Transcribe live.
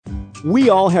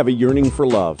We all have a yearning for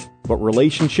love, but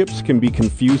relationships can be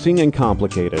confusing and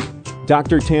complicated.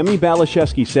 Dr. Tammy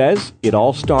Balashevsky says it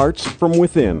all starts from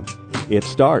within. It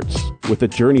starts with a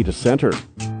journey to center.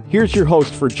 Here's your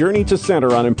host for Journey to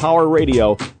Center on Empower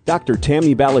Radio, Dr.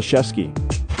 Tammy Balashevsky.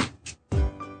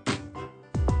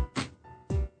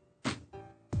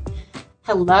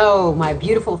 Hello, my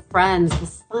beautiful friends. The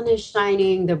sun is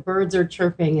shining, the birds are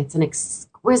chirping. It's an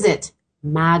exquisite,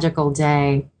 magical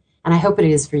day, and I hope it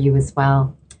is for you as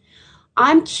well.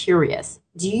 I'm curious,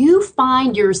 do you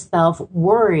find yourself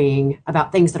worrying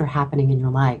about things that are happening in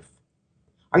your life?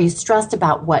 Are you stressed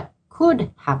about what could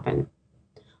happen?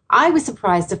 I was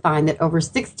surprised to find that over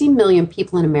 60 million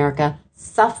people in America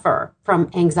suffer from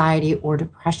anxiety or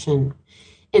depression.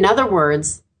 In other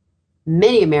words,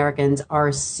 many Americans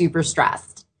are super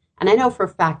stressed. And I know for a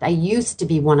fact I used to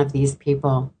be one of these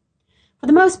people. For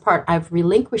the most part, I've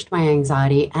relinquished my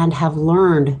anxiety and have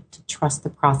learned to trust the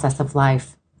process of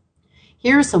life.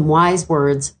 Here are some wise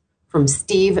words from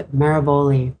Steve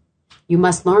Maraboli. You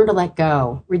must learn to let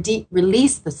go.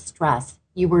 Release the stress.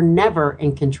 You were never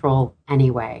in control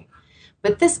anyway.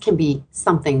 But this can be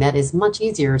something that is much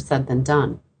easier said than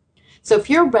done. So if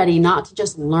you're ready not to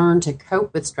just learn to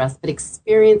cope with stress, but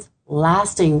experience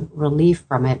lasting relief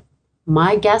from it,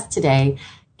 my guest today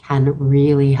can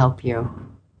really help you.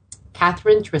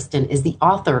 Kathryn Tristan is the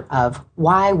author of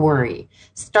Why Worry?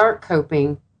 Start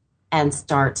Coping and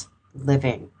Start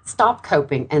Living. Stop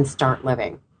Coping and Start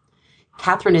Living.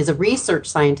 Kathryn is a research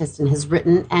scientist and has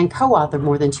written and co-authored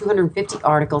more than 250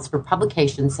 articles for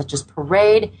publications such as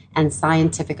Parade and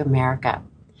Scientific America.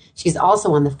 She's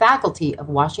also on the faculty of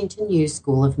Washington U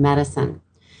School of Medicine.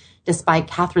 Despite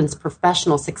Kathryn's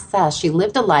professional success, she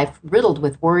lived a life riddled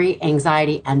with worry,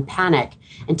 anxiety, and panic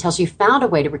until she found a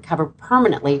way to recover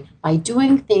permanently by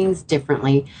doing things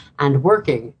differently and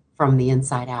working from the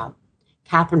inside out.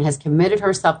 Kathryn has committed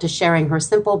herself to sharing her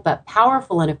simple but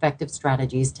powerful and effective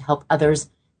strategies to help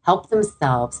others help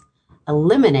themselves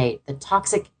eliminate the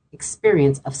toxic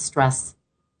experience of stress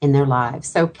in their lives.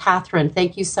 So, Kathryn,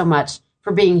 thank you so much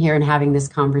for being here and having this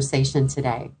conversation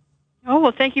today. Oh,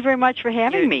 well, thank you very much for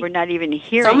having me. We're not even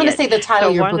hearing it. So I'm going to say the title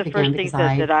of your book again. One of the first things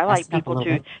that I like people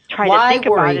to try to think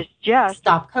about is just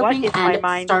stop coping what is my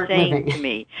mind saying living to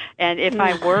me. And if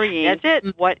I'm worrying, that's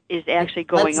it. What is actually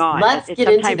going on? Let's get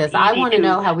into this. I want to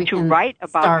know how we can write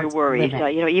about your worries.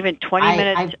 Even 20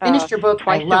 minutes. I finished your book.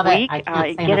 Twice I love a week. I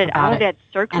can't say get enough it out of that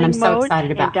and circling I'm so mode excited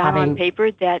about and down having on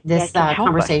paper. This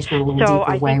conversation a little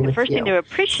deeper way with you. So I think the first thing to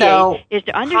appreciate is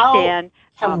to understand.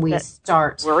 Can we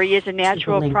start? Worry is a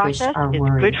natural process.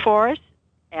 It's good for us,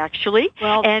 actually.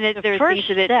 Well, and there's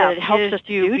things that helps us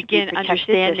to begin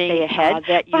understanding ahead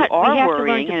that you are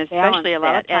worrying, and especially a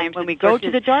lot of times when we go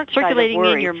to the dark side circulating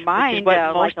in your mind,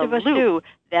 what most of us do,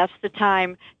 that's the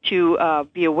time to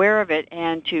be aware of it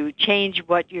and to change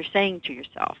what you're saying to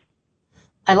yourself.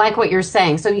 I like what you're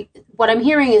saying. So what I'm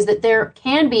hearing is that there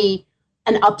can be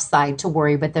an upside to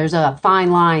worry, but there's a fine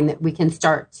line that we can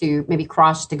start to maybe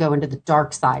cross to go into the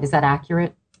dark side. Is that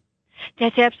accurate?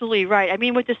 That's absolutely right. I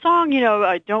mean, with the song,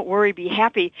 don't worry, be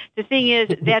happy. The thing is,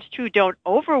 that's true. Don't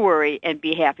over worry and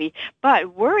be happy.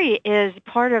 But worry is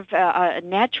part of a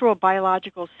natural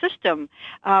biological system.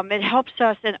 It helps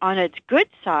us, and on its good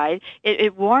side,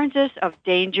 it warns us of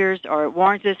dangers or it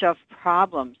warns us of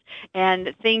problems.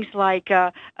 And things like,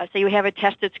 say you have a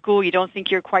test at school, you don't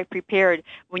think you're quite prepared.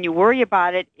 When you worry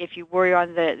about it, if you worry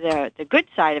on the good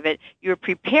side of it, you're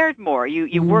prepared more.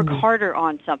 You work harder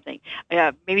on something.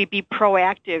 Maybe be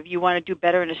proactive. You want to do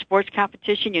better in a sports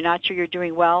competition. You're not sure you're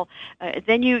doing well.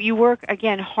 Then you work,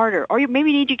 again, harder. Or you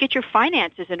maybe need to get your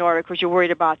finances in order because you're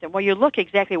worried about them. Well, you look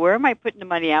exactly, where am I putting the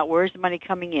money out? Where is the money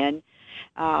coming in?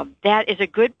 That is a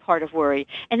good part of worry.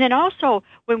 And then also,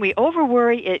 when we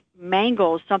over-worry, it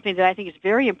mangles something that I think is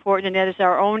very important, and that is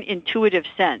our own intuitive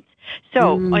sense.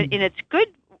 So, and it's good,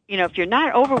 if you're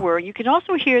not over-worrying, you can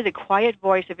also hear the quiet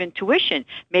voice of intuition.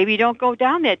 Maybe you don't go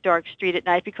down that dark street at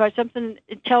night because something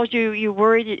it tells you you're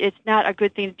worried it's not a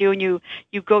good thing to do, and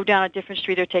you go down a different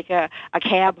street or take a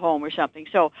cab home or something.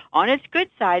 So, on its good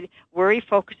side, worry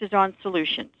focuses on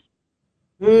solutions.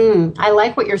 I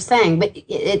like what you're saying, but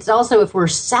it's also, if we're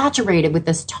saturated with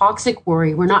this toxic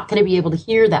worry, we're not going to be able to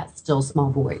hear that still small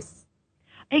voice.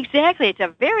 Exactly. It's a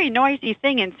very noisy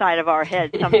thing inside of our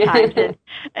heads sometimes.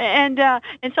 and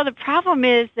so the problem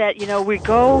is that,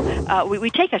 we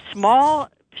take a small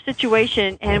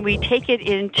situation and we take it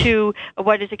into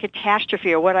what is a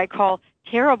catastrophe, or what I call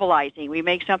terribilizing. We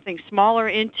make something smaller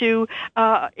into,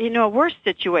 a worse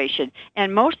situation.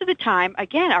 And most of the time,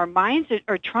 again, our minds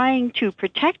are trying to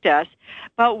protect us,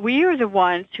 but we are the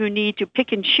ones who need to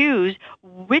pick and choose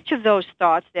which of those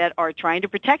thoughts that are trying to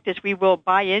protect us we will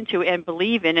buy into and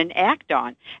believe in and act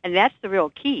on. And that's the real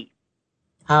key.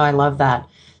 Oh, I love that.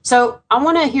 So I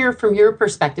want to hear from your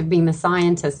perspective, being the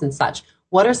scientist and such.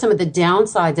 What are some of the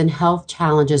downsides and health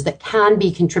challenges that can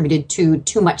be contributed to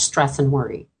too much stress and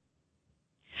worry?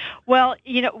 Well,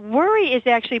 worry is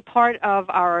actually part of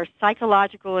our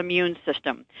psychological immune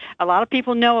system. A lot of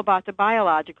people know about the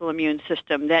biological immune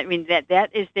system. That means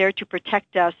that is there to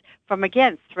protect us from,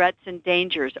 again, threats and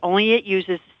dangers. Only it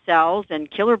uses cells and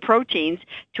killer proteins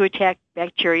to attack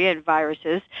bacteria and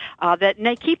viruses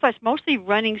that keep us mostly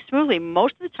running smoothly.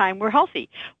 Most of the time, we're healthy.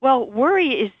 Well,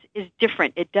 worry is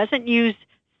different. It doesn't use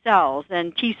cells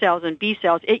and T cells and B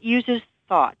cells. It uses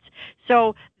thoughts.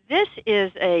 So this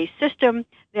is a system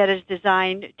that is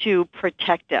designed to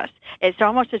protect us. It's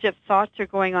almost as if thoughts are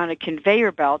going on a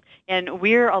conveyor belt, and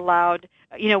we're allowed,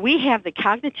 we have the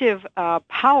cognitive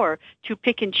power to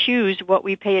pick and choose what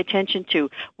we pay attention to.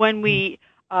 When we,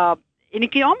 and you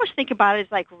can almost think about it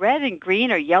as like red and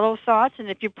green or yellow thoughts, and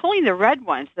if you're pulling the red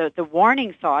ones, the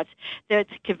warning thoughts, the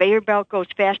conveyor belt goes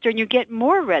faster and you get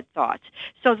more red thoughts.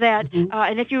 So that,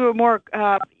 and if you were more,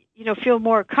 feel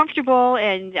more comfortable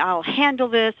and I'll handle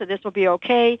this and this will be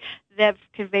okay, that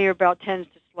conveyor belt tends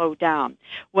to slow down.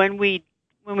 When we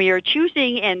are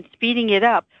choosing and speeding it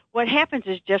up, what happens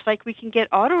is just like we can get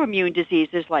autoimmune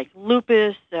diseases like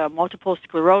lupus, multiple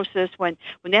sclerosis, when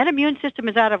that immune system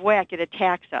is out of whack, it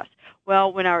attacks us.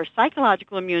 Well, when our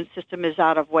psychological immune system is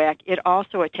out of whack, it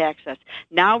also attacks us.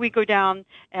 Now we go down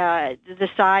the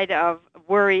side of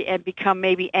worry and become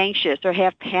maybe anxious or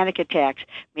have panic attacks.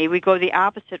 Maybe we go the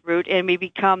opposite route and we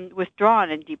become withdrawn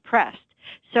and depressed.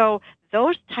 So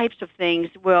those types of things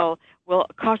will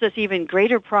cause us even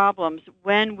greater problems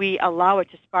when we allow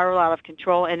it to spiral out of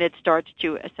control and it starts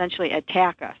to essentially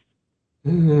attack us.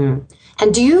 Mm-hmm.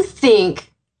 And do you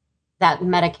think that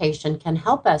medication can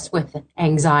help us with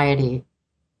anxiety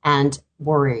and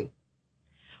worry?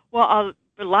 Well,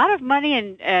 a lot of money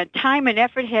and time and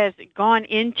effort has gone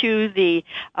into the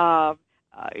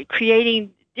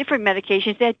creating different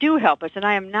medications that do help us, and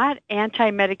I am not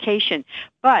anti-medication,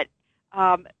 but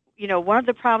one of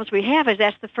the problems we have is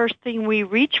that's the first thing we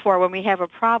reach for when we have a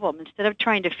problem. Instead of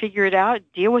trying to figure it out,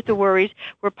 deal with the worries,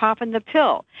 we're popping the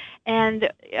pill.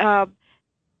 And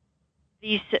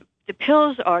the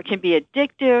pills can be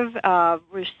addictive.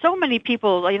 There's so many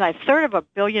people, a third of 1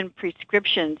 billion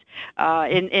prescriptions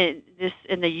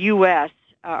in the U.S.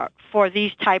 For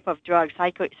these type of drugs,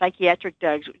 psychiatric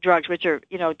drugs, which are,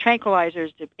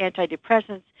 tranquilizers,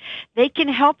 antidepressants. They can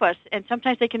help us, and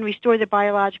sometimes they can restore the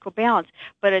biological balance,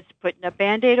 but it's putting a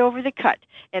Band-Aid over the cut,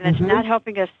 and it's not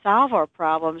helping us solve our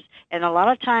problems, and a lot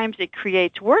of times it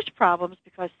creates worse problems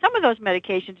because some of those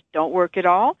medications don't work at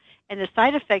all, and the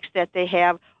side effects that they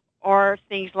have are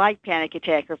things like panic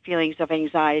attack or feelings of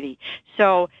anxiety.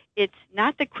 So it's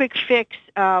not the quick fix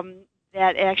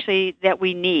that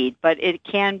we need, but it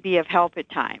can be of help at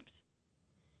times.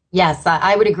 Yes,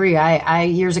 I would agree. I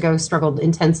years ago struggled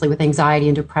intensely with anxiety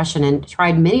and depression and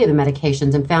tried many of the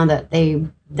medications and found that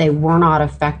they were not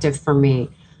effective for me.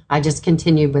 I just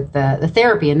continued with the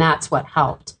therapy, and that's what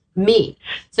helped me.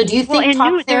 So do you think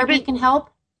talk therapy can help?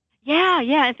 Yeah.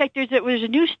 In fact, there was a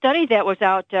new study that was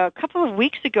out a couple of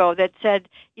weeks ago that said,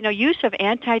 use of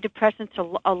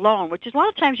antidepressants alone, which is a lot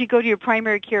of times you go to your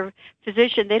primary care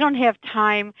physician, they don't have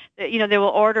time, they will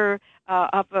order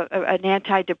up an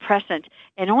antidepressant,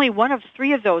 and only one of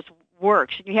 3 of those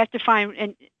works. And you have to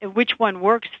find which one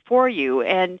works for you,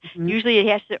 and usually it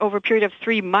has to, over a period of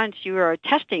 3 months, you are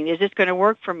testing, is this going to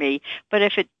work for me? But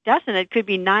if it doesn't, it could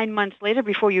be 9 months later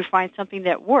before you find something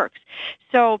that works.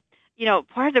 So,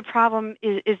 part of the problem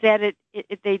is that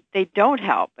they don't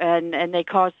help and they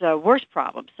cause worse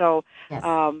problems. So yes.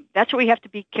 That's what we have to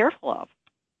be careful of.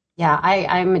 Yeah,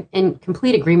 I'm in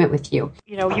complete agreement with you.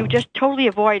 You just totally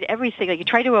avoid everything. Like you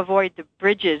try to avoid the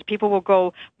bridges. People will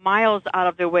go miles out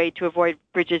of their way to avoid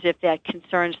bridges if that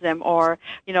concerns them, or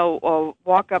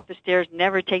walk up the stairs,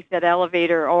 never take that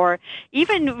elevator, or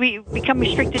even become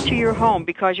restricted to your home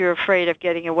because you're afraid of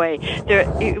getting away.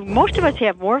 Most of us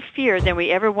have more fear than we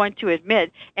ever want to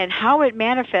admit, and how it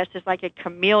manifests is like a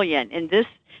chameleon. In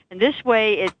this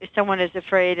way, if someone is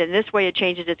afraid, and this way it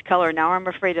changes its color. Now I'm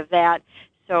afraid of that.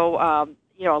 So, a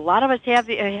lot of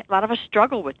us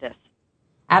struggle with this.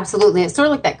 Absolutely. It's sort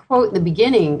of like that quote in the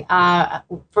beginning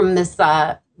from this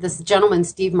gentleman,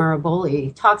 Steve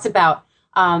Maraboli, talks about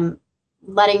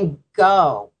letting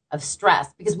go of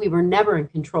stress because we were never in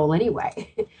control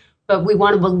anyway. but we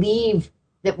want to believe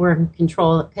that we're in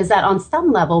control because that on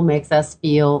some level makes us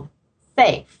feel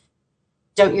safe.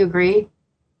 Don't you agree?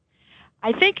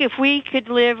 I think if we could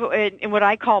live in what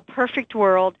I call perfect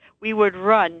world, we would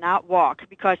run, not walk,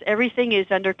 because everything is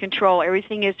under control,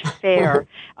 everything is fair.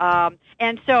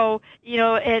 And so,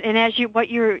 and as what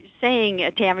you're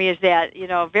saying, Tammy, is that,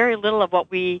 very little of what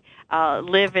we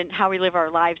live and how we live our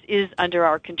lives is under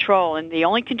our control. And the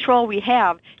only control we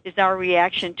have is our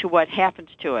reaction to what happens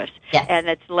to us. Yes. And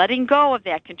it's letting go of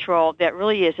that control that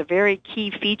really is a very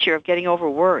key feature of getting over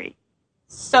worry.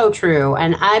 So true.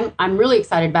 And I'm really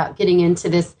excited about getting into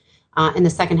this in the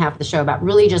second half of the show about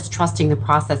really just trusting the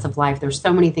process of life. There's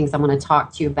so many things I want to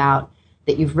talk to you about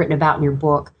that you've written about in your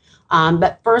book.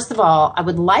 But first of all, I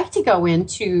would like to go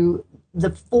into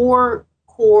the 4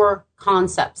 core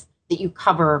concepts that you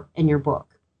cover in your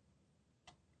book.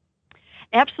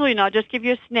 Absolutely. And I'll just give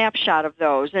you a snapshot of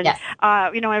those. And, yes.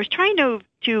 I was trying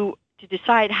to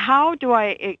decide how do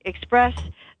I express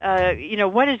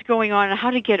what is going on and how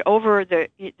to get over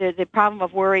the problem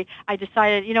of worry. I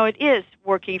decided, it is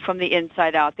working from the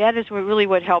inside out. That is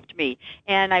what helped me.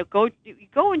 And I go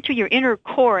into your inner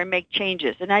core and make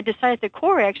changes. And I decided the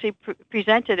core actually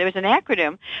presented, it was an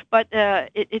acronym, but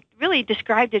it really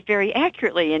described it very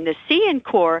accurately. And the C in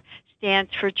core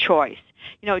stands for choice.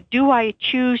 Do I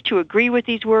choose to agree with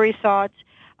these worry thoughts?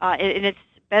 And it's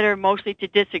better mostly to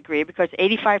disagree because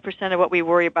 85% of what we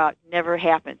worry about never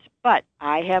happens. But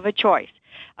I have a choice.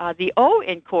 The O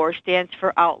in core stands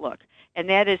for outlook. And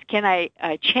that is, can I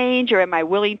change or am I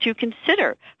willing to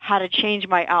consider how to change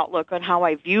my outlook on how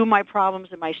I view my problems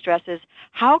and my stresses?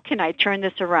 How can I turn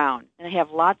this around? And I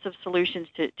have lots of solutions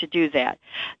to do that.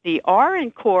 The R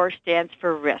in core stands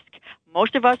for risk.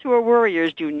 Most of us who are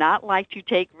worriers do not like to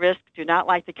take risks, do not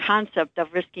like the concept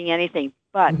of risking anything.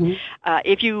 But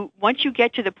once you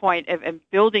get to the point of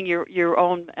building your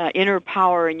own inner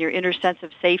power and your inner sense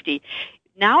of safety,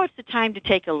 now it's the time to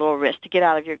take a little risk, to get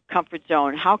out of your comfort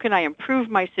zone. How can I improve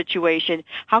my situation?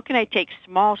 How can I take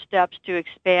small steps to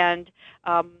expand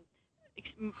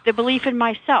the belief in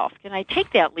myself? Can I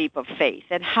take that leap of faith,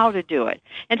 and how to do it?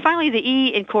 And finally, the E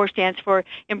in core stands for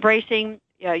embracing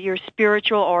your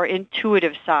spiritual or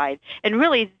intuitive side. And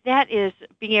really, that is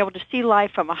being able to see life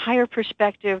from a higher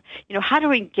perspective, how to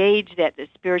engage the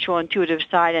spiritual, intuitive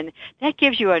side. And that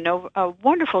gives you a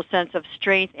wonderful sense of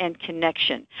strength and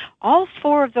connection. All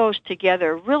 4 of those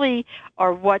together really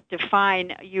are what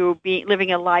define you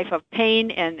living a life of pain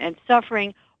and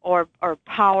suffering or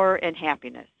power and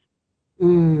happiness.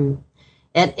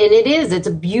 And it's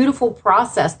a beautiful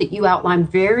process that you outline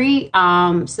very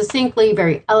succinctly,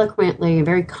 very eloquently, and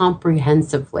very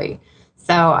comprehensively.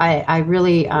 So I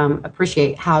really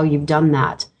appreciate how you've done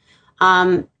that.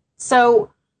 So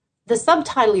the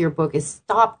subtitle of your book is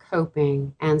Stop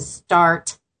Coping and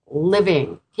Start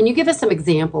Living. Can you give us some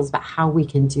examples about how we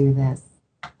can do this?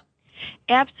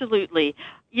 Absolutely.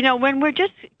 When we're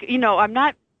just, I'm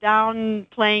not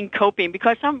downplaying coping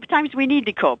because sometimes we need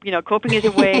to cope. Coping is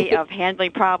a way of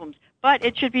handling problems, but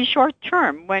it should be short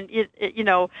term. When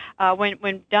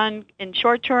when done in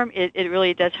short term, it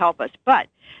really does help us. But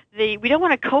we don't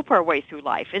want to cope our way through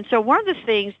life. And so one of the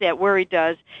things that worry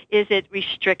does is it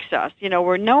restricts us.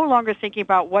 We're no longer thinking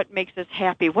about what makes us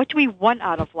happy. What do we want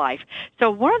out of life? So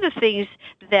one of the things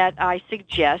that I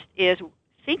suggest is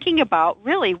thinking about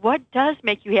really what does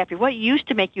make you happy, what used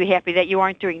to make you happy that you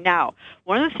aren't doing now.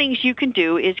 One of the things you can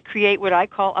do is create what I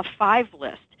call a 5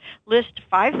 list. List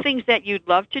 5 things that you'd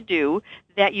love to do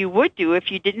that you would do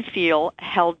if you didn't feel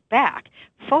held back.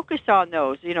 Focus on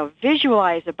those,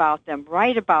 visualize about them,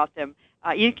 write about them.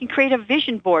 You can create a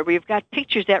vision board where you've got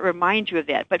pictures that remind you of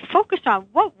that. But focus on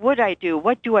what would I do?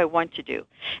 What do I want to do?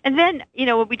 And then,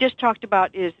 what we just talked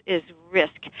about is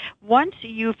risk. Once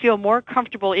you feel more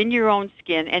comfortable in your own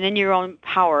skin and in your own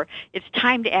power, it's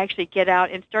time to actually get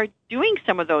out and start doing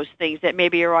some of those things that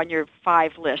maybe are on your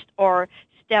 5 list, or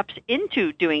steps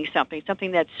into doing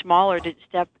something that's smaller to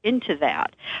step into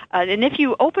that. And if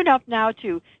you open up now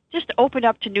to just open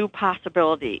up to new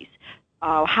possibilities,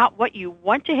 what you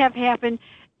want to have happen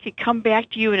could come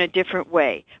back to you in a different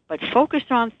way. But focus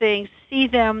on things, see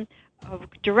them,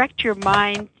 direct your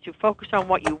mind to focus on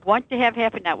what you want to have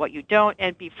happen, not what you don't,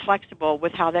 and be flexible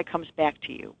with how that comes back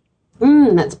to you.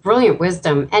 That's brilliant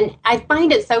wisdom. And I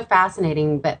find it so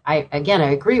fascinating, but I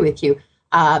agree with you.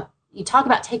 You talk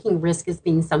about taking risk as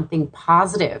being something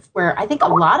positive, where I think a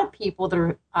lot of people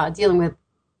that are dealing with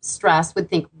stress would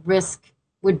think risk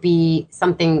would be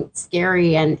something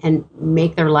scary and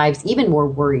make their lives even more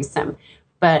worrisome.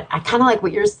 But I kind of like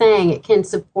what you're saying. It can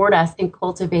support us in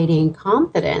cultivating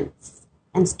confidence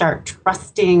and start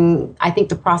trusting, I think,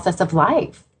 the process of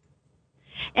life.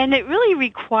 And it really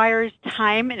requires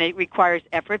time and it requires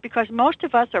effort because most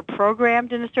of us are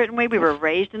programmed in a certain way. We were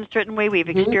raised in a certain way. We've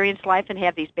experienced life and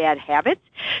have these bad habits.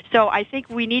 So I think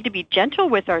we need to be gentle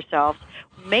with ourselves.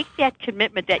 Make that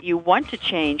commitment that you want to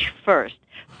change first.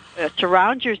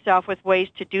 Surround yourself with ways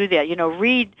to do that.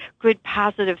 Read good,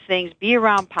 positive things. Be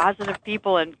around positive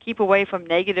people and keep away from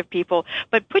negative people.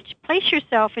 But place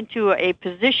yourself into a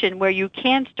position where you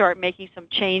can start making some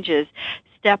changes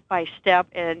step by step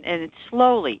and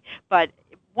slowly. But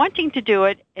wanting to do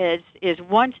it is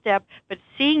one step, but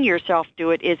seeing yourself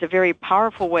do it is a very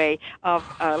powerful way of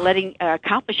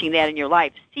accomplishing that in your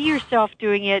life. See yourself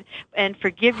doing it and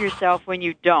forgive yourself when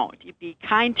you don't. Be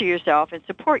kind to yourself and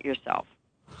support yourself.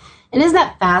 And isn't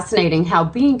that fascinating how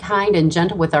being kind and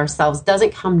gentle with ourselves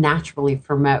doesn't come naturally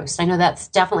for most? I know that's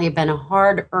definitely been a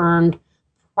hard-earned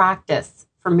practice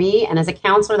for me. And as a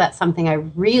counselor, that's something I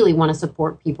really want to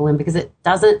support people in because it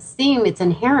doesn't seem it's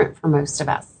inherent for most of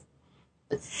us.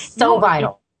 It's so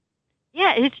vital.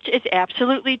 Yeah, it's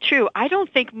absolutely true. I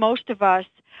don't think most of us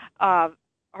are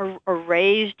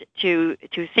raised to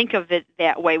think of it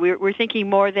that way. We're thinking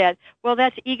more that, well,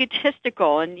 that's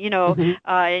egotistical, and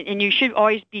and you should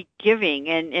always be giving,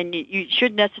 and you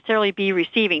shouldn't necessarily be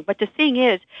receiving. But the thing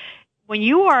is, when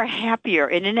you are happier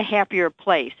and in a happier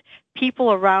place,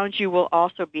 people around you will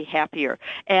also be happier.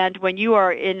 And when you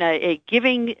are in a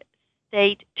giving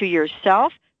state to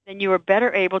yourself, then you are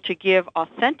better able to give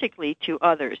authentically to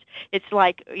others. It's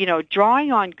like,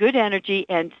 drawing on good energy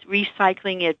and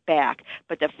recycling it back.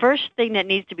 But the first thing that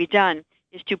needs to be done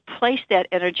is to place that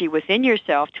energy within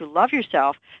yourself, to love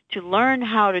yourself, to learn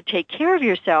how to take care of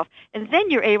yourself, and then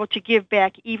you're able to give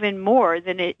back even more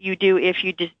than you do if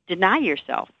you deny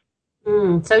yourself.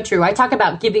 So true. I talk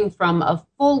about giving from a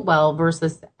full well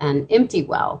versus an empty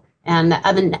well. And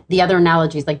the other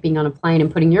analogies, like being on a plane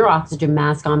and putting your oxygen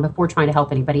mask on before trying to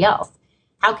help anybody else.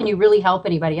 How can you really help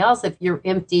anybody else if you're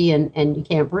empty and you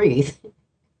can't breathe?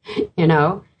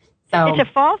 So it's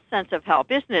a false sense of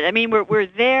help, isn't it? I mean, we're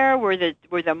there, we're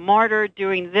the martyr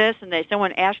doing this, and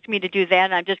someone asked me to do that,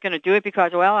 and I'm just going to do it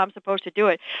because, well, I'm supposed to do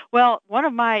it. Well, one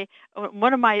of my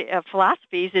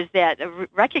philosophies is that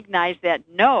recognize that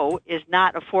no is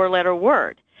not a 4-letter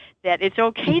word. That it's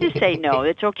okay to say no.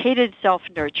 It's okay to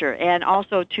self-nurture and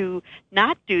also to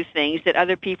not do things that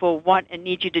other people want and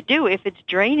need you to do if it's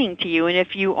draining to you and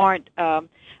if you aren't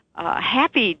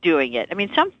happy doing it. I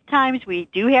mean, sometimes we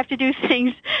do have to do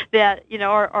things that,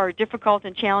 are difficult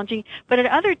and challenging, but at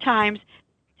other times,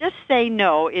 just say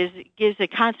no gives a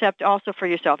concept also for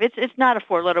yourself. It's not a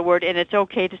 4-letter word, and it's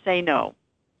okay to say no.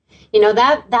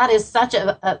 That is such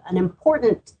an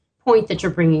important point that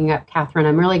you're bringing up, Kathryn.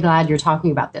 I'm really glad you're talking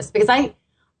about this because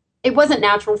it wasn't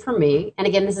natural for me. And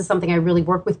again, this is something I really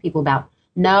work with people about.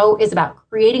 No is about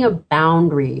creating a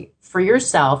boundary for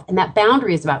yourself. And that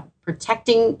boundary is about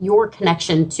protecting your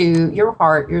connection to your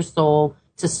heart, your soul,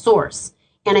 to source.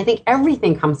 And I think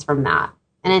everything comes from that.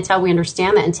 And until we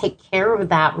understand that and take care of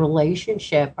that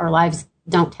relationship, our lives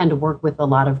don't tend to work with a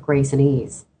lot of grace and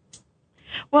ease.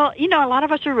 Well, a lot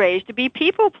of us are raised to be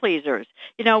people pleasers.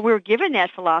 We're given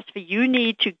that philosophy. You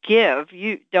need to give.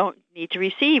 You don't need to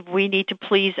receive. We need to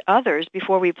please others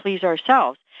before we please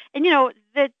ourselves. And,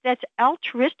 that's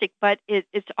altruistic, but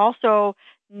it's also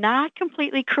not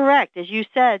completely correct. As you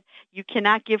said, you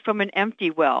cannot give from an empty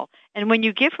well. And when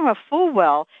you give from a full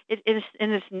well,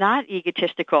 it's not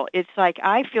egotistical. It's like,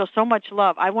 I feel so much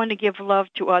love. I want to give love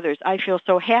to others. I feel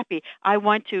so happy. I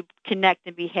want to connect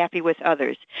and be happy with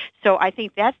others. So I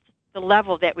think that's the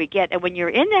level that we get. And when you're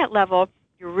in that level,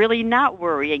 you're really not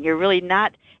worrying. You're really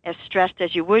not as stressed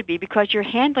as you would be because you're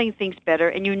handling things better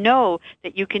and you know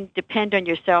that you can depend on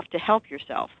yourself to help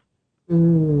yourself.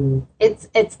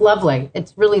 It's lovely.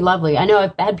 It's really lovely. I know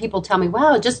I've had people tell me,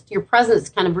 wow, just your presence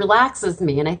kind of relaxes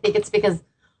me. And I think it's because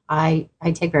I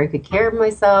take very good care of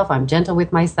myself. I'm gentle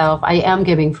with myself. I am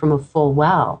giving from a full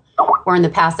well. Or in the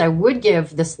past, I would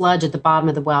give the sludge at the bottom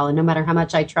of the well. And no matter how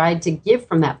much I tried to give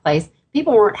from that place,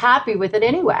 people weren't happy with it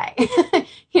anyway.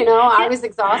 I was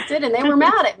exhausted and they were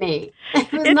mad at me.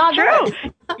 It was not true.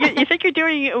 You think you're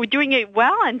doing it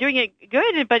well and doing it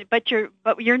good, but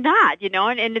you're not,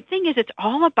 And the thing is, it's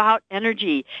all about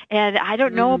energy. And I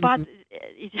don't know about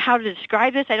how to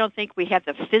describe this. I don't think we have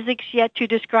the physics yet to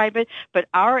describe it. But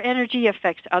our energy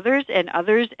affects others, and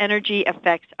others' energy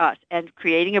affects us. And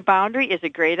creating a boundary is a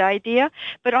great idea.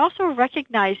 But also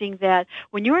recognizing that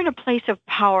when you're in a place of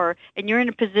power and you're in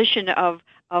a position of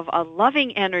a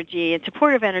loving energy and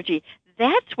supportive energy,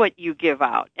 that's what you give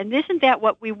out. And isn't that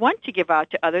what we want to give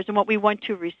out to others and what we want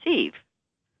to receive?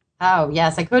 Oh,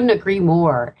 yes, I couldn't agree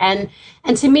more. And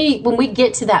to me, when we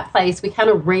get to that place, we kind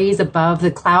of raise above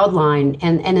the cloud line.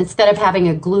 And instead of having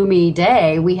a gloomy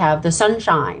day, we have the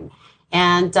sunshine.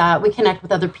 And we connect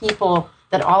with other people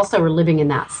that also are living in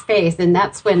that space. And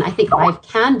that's when I think life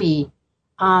can be,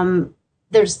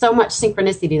 there's so much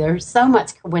synchronicity. There's so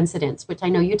much coincidence, which I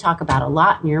know you talk about a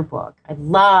lot in your book. I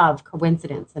love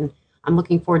coincidence. And I'm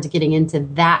looking forward to getting into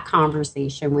that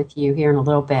conversation with you here in a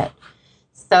little bit.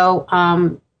 So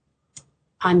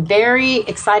I'm very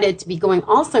excited to be going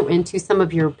also into some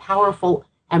of your powerful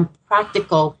and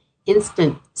practical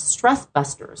instant stress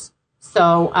busters.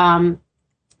 So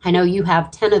I know you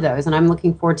have 10 of those, and I'm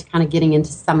looking forward to kind of getting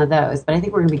into some of those. But I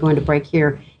think we're going to be going to break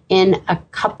here in a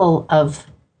couple of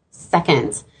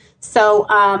seconds. So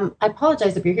I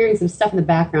apologize if you're hearing some stuff in the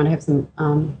background. I have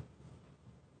some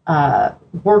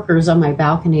workers on my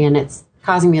balcony, and it's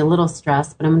causing me a little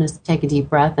stress, but I'm going to take a deep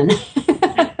breath and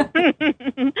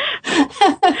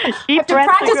deep breath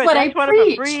practice good. what That's I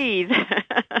preach. Breathe.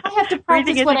 I have to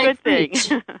practice what I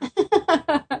preach.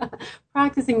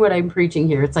 Practicing what I'm preaching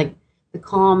here. It's like the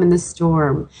calm and the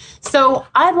storm. So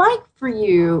I'd like for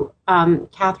you,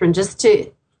 Kathryn, just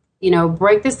to,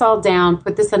 break this all down,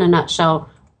 put this in a nutshell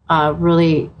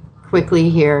really quickly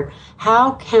here.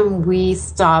 How can we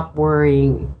stop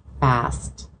worrying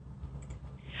fast?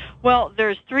 Well,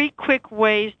 there's 3 quick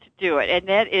ways to do it, and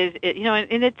that is,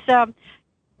 and it's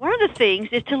one of the things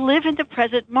is to live in the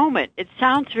present moment. It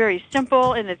sounds very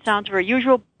simple and it sounds very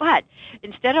usual, but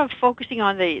instead of focusing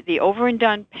on the over and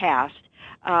done past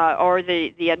or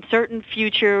the uncertain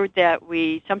future that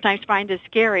we sometimes find is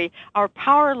scary, our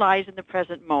power lies in the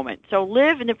present moment. So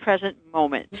live in the present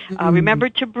moment. Remember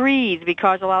to breathe,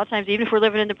 because a lot of times, even if we're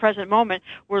living in the present moment,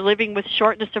 we're living with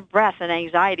shortness of breath and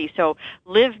anxiety. So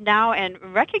live now and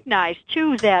recognize,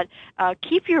 too, that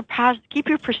keep your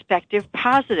perspective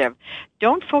positive.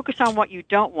 Don't focus on what you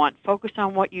don't want. Focus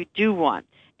on what you do want.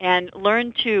 And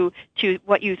learn to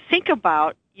what you think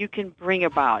about, you can bring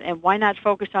about. And why not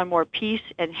focus on more peace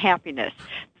and happiness?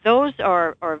 Those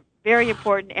are very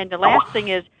important. And the last thing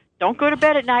is, don't go to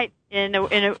bed at night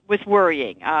with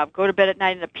worrying. Go to bed at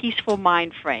night in a peaceful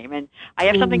mind frame. And I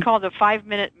have something called the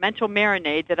 5-minute mental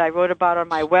marinade that I wrote about on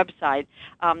my website.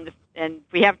 And if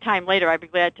we have time later, I'd be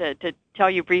glad to tell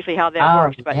you briefly how that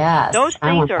works. But yes, those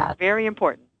things are very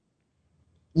important.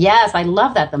 Yes, I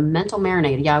love that, the mental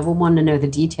marinade. Yeah, I will want to know the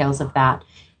details of that.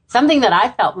 Something that I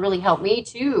felt really helped me,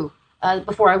 too,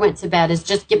 before I went to bed is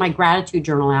just get my gratitude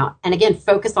journal out. And again,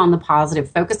 focus on the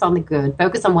positive, focus on the good,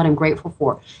 focus on what I'm grateful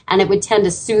for. And it would tend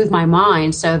to soothe my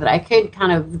mind so that I could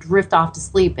kind of drift off to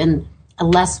sleep in a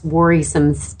less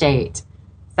worrisome state.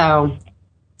 So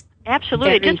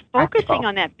absolutely, just focusing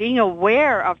on that, being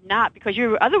aware of not, because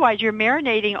otherwise you're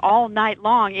marinating all night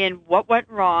long in what went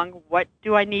wrong, what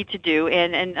do I need to do,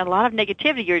 and a lot of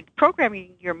negativity. You're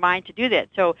programming your mind to do that.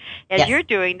 So as you're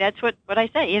doing, that's what I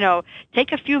say.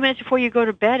 Take a few minutes before you go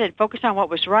to bed and focus on what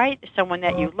was right, someone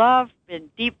that you love, and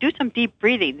do some deep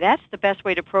breathing. That's the best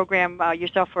way to program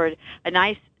yourself for a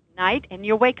nice night, and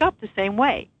you'll wake up the same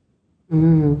way.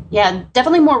 Yeah,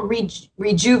 definitely more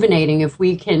rejuvenating if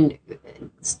we can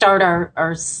start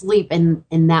our sleep in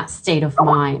that state of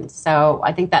mind. So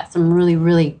I think that's some really,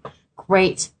 really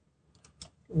great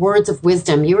words of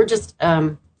wisdom. You were just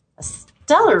a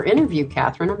stellar interview,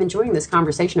 Kathryn. I'm enjoying this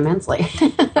conversation immensely.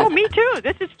 Oh, me too.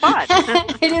 This is fun.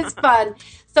 It is fun.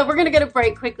 So we're going to get a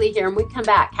break quickly here. And when we come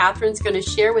back, Kathryn's going to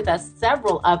share with us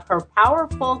several of her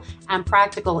powerful and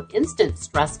practical instant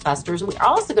stress busters. And we're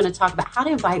also going to talk about how to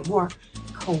invite more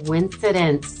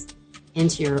coincidence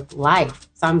into your life.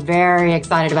 So I'm very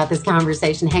excited about this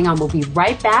conversation. Hang on. We'll be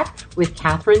right back with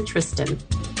Kathryn Tristan.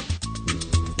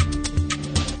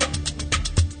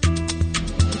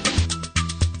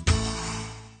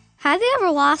 Have you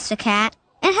ever lost a cat?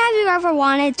 And have you ever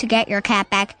wanted to get your cat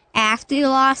back after you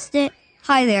lost it?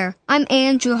 Hi there, I'm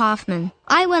Andrew Hoffman.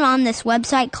 I went on this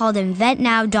website called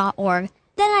inventnow.org.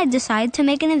 Then I decided to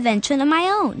make an invention of my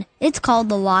own. It's called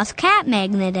the Lost Cat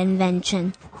Magnet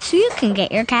Invention. So you can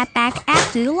get your cat back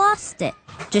after you lost it.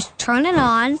 Just turn it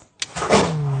on,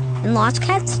 and lost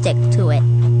cats stick to it.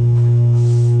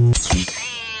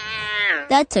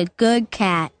 That's a good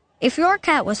cat. If your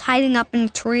cat was hiding up in a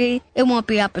tree, it won't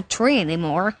be up a tree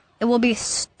anymore. It will be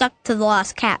stuck to the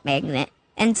lost cat magnet.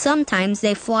 And sometimes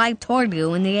they fly toward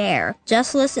you in the air.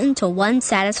 Just listen to one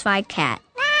satisfied cat.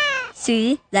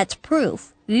 See, that's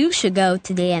proof. You should go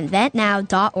to the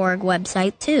inventnow.org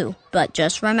website too. But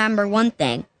just remember one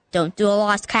thing. Don't do a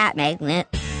lost cat magnet.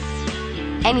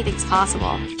 Anything's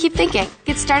possible. Keep thinking.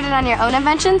 Get started on your own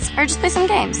inventions or just play some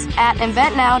games at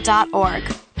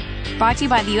inventnow.org. Brought to you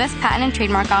by the U.S. Patent and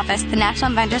Trademark Office, the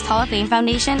National Inventors Hall of Fame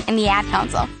Foundation, and the Ad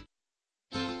Council.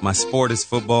 My sport is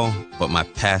football, but my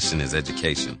passion is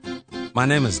education. My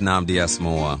name is Nnamdi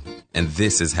Asomugha, and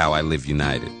this is how I live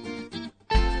united.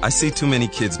 I see too many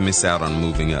kids miss out on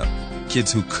moving up.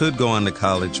 Kids who could go on to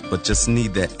college, but just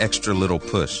need that extra little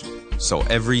push. So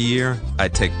every year, I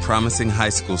take promising high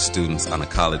school students on a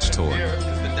college tour.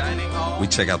 We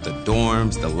check out the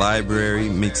dorms, the library,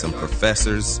 meet some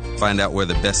professors, find out where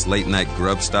the best late-night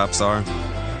grub stops are.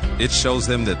 It shows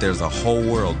them that there's a whole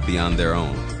world beyond their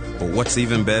own. But what's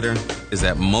even better is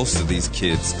that most of these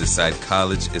kids decide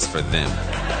college is for them.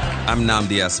 I'm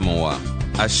Nnamdi Asomugha.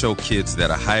 I show kids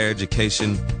that a higher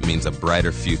education means a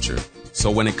brighter future. So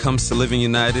when it comes to living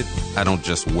united, I don't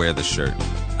just wear the shirt,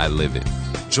 I live it.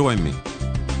 Join me.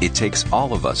 It takes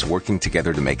all of us working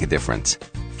together to make a difference.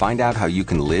 Find out how you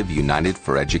can live united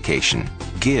for education.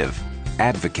 Give,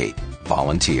 advocate,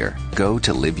 volunteer. Go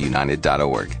to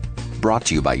liveunited.org. Brought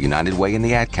to you by United Way and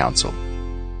the Ad Council.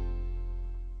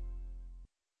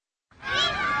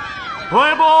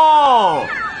 Play ball!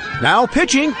 Now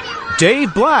pitching,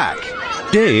 Dave Black.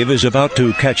 Dave is about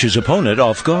to catch his opponent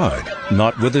off guard.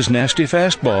 Not with his nasty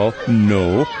fastball.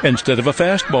 No, instead of a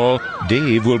fastball,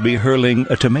 Dave will be hurling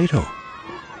a tomato.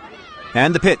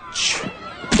 And the pitch.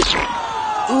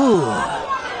 Ooh.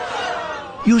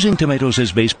 Using tomatoes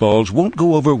as baseballs won't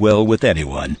go over well with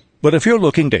anyone. But if you're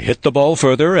looking to hit the ball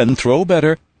further and throw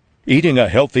better, eating a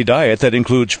healthy diet that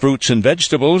includes fruits and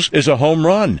vegetables is a home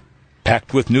run.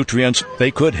 Packed with nutrients, they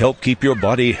could help keep your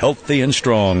body healthy and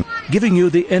strong, giving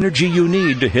you the energy you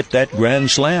need to hit that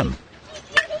grand slam.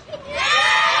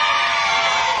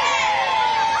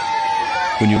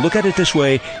 When you look at it this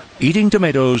way, eating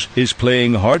tomatoes is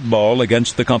playing hardball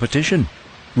against the competition.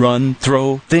 Run,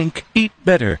 throw, think, eat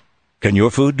better. Can your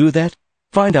food do that?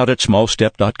 Find out at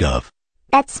smallstep.gov.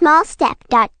 That's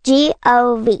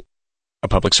smallstep.gov. A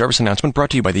public service announcement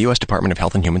brought to you by the U.S. Department of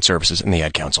Health and Human Services and the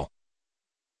Ad Council.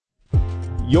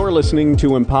 You're listening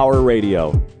to Empower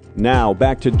Radio. Now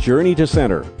back to Journey to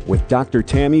Center with Dr.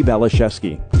 Tammy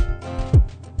Balashevsky.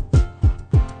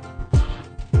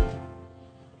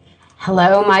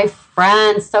 Hello, my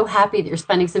friends. So happy that you're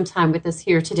spending some time with us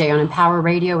here today on Empower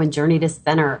Radio and Journey to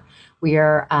Center. We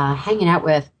are hanging out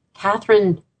with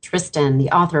Kathryn Tristan,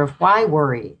 the author of Why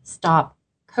Worry? Stop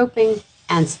Coping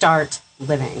and Start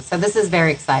Living. So this is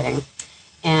very exciting.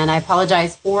 And I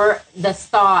apologize for the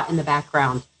thaw in the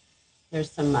background. There's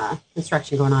some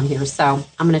construction going on here, so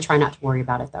I'm going to try not to worry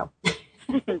about it, though.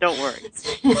 Don't worry.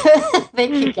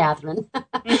 Thank you, Kathryn.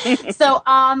 So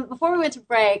before we went to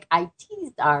break, I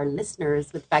teased our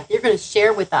listeners with the fact that you're going to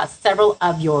share with us several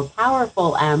of your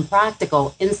powerful and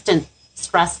practical instant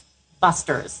stress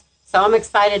busters. So I'm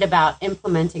excited about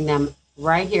implementing them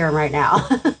right here and right now.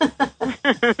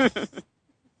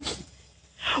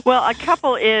 Well, a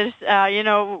couple is, we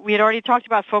had already talked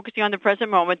about focusing on the present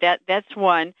moment. That's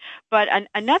one. But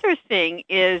another thing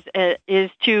is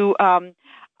to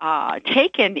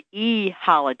take an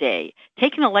e-holiday,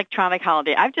 take an electronic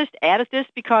holiday. I've just added this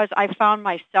because I found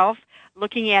myself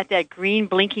looking at that green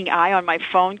blinking eye on my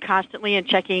phone constantly and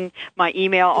checking my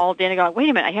email all day and I go, wait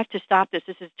a minute, I have to stop this.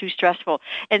 This is too stressful.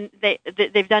 And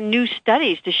they've done new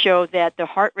studies to show that the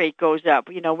heart rate goes up,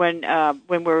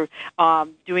 when we're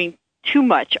doing too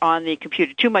much on the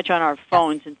computer, too much on our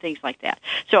phones and things like that.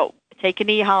 So take an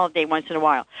e-holiday once in a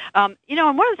while. And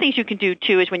one of the things you can do,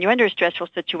 too, is when you're under a stressful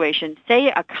situation, say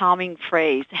a calming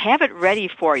phrase. Have it ready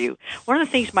for you. One of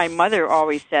the things my mother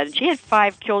always said, and she had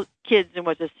 5 kids and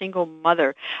was a single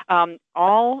mother,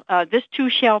 this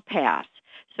too shall pass.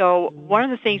 So one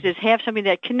of the things is have something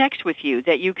that connects with you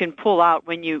that you can pull out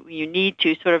when you need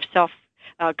to sort of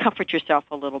comfort yourself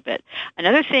a little bit.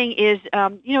 Another thing is,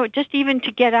 just even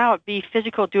to get out, be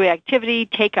physical, do activity,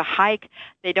 take a hike.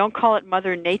 They don't call it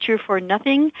Mother Nature for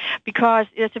nothing because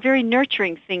it's a very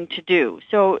nurturing thing to do.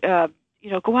 So,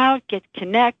 go out,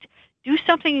 connect, do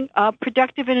something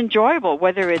productive and enjoyable,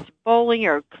 whether it's bowling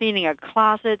or cleaning a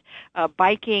closet,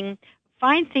 biking.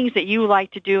 Find things that you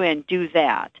like to do and do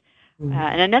that.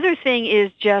 And another thing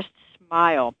is just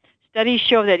smile. Studies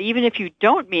show that even if you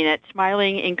don't mean it,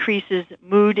 smiling increases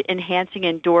mood-enhancing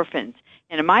endorphins.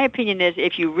 And in my opinion is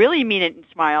if you really mean it and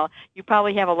smile, you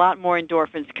probably have a lot more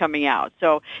endorphins coming out.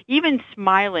 So even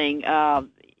smiling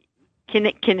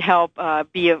can help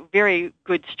be a very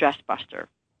good stress buster.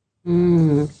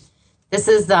 This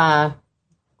is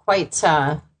quite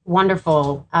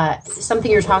wonderful.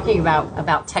 Something you're talking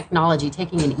about technology,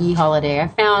 taking an e-holiday. I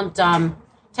found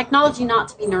technology not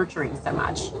to be nurturing so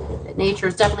much. Nature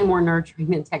is definitely more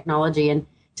nurturing than technology. And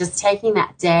just taking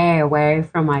that day away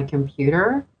from my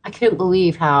computer, I couldn't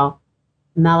believe how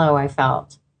mellow I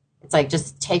felt. It's like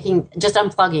just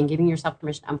unplugging, giving yourself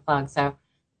permission to unplug. So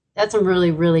that's some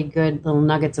really, really good little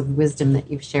nuggets of wisdom that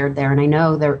you've shared there. And I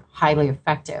know they're highly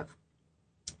effective.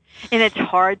 And it's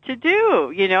hard to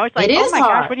do, It's like, oh my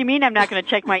gosh, what do you mean I'm not going to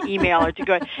check my email or to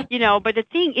go, But the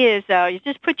thing is, you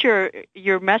just put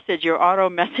your message, your auto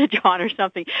message on or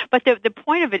something. But the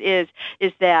point of it is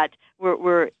that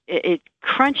it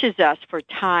crunches us for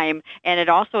time, and it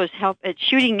also is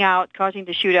causing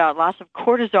to shoot out lots of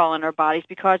cortisol in our bodies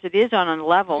because it is on a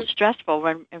level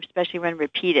stressful, especially when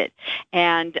repeated.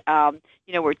 And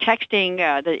we're texting.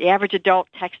 The average adult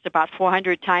texts about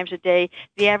 400 times a day.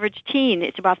 The average teen,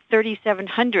 it's about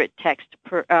 3,700 texts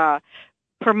per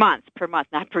month,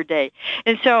 not per day.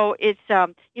 And so it's,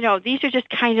 these are just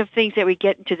kind of things that we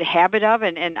get into the habit of,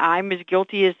 and I'm as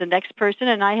guilty as the next person,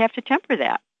 and I have to temper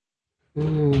that.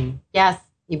 Yes,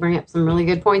 you bring up some really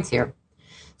good points here.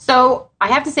 So I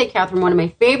have to say, Kathryn, one of my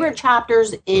favorite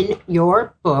chapters in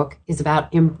your book is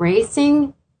about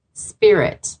embracing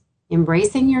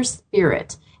your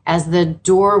spirit as the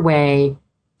doorway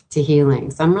to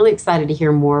healing. So I'm really excited to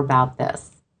hear more about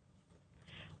this.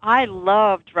 I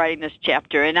loved writing this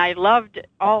chapter, and I loved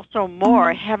also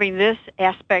more having this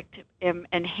aspect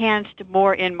enhanced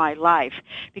more in my life,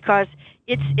 because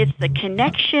it's the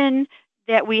connection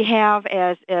that we have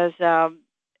as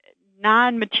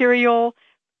non-material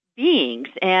beings,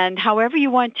 and however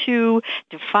you want to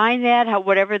define that,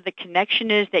 whatever the connection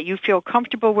is that you feel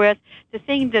comfortable with, the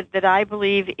thing that I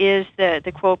believe is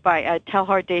the quote by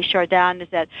Teilhard de Chardin is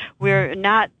that we're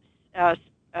not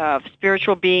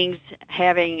spiritual beings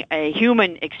having a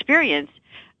human experience.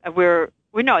 We're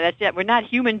not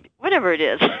human, whatever it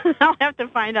is. I'll have to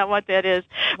find out what that is.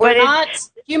 We're not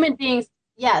human beings.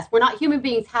 Yes, we're not human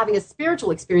beings having a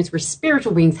spiritual experience. We're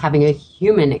spiritual beings having a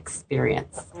human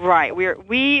experience. Right.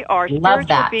 We are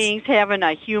spiritual beings having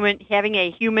a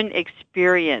human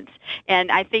experience.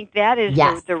 And I think that is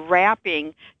the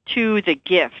wrapping to the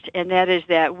gift, and that is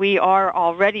that we are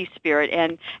already spirit,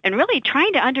 and really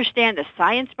trying to understand the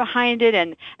science behind it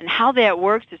and how that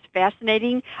works is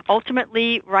fascinating.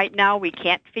 Ultimately, right now, we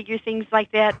can't figure things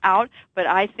like that out, but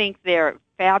I think they're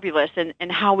fabulous,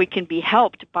 and how we can be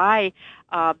helped by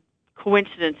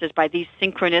coincidences, by these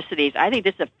synchronicities. I think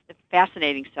this is a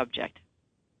fascinating subject.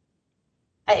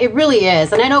 It really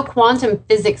is. And I know quantum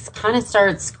physics kind of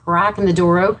starts cracking the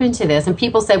door open to this. And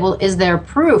people say, well, is there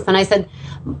proof? And I said,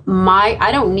 I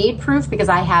don't need proof because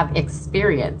I have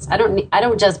experience. I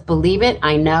don't just believe it.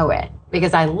 I know it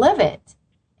because I live it.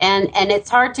 And it's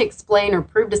hard to explain or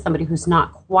prove to somebody who's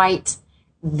not quite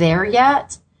there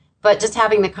yet. But just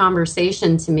having the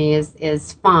conversation to me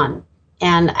is fun.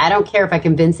 And I don't care if I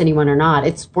convince anyone or not.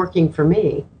 It's working for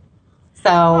me.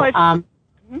 So,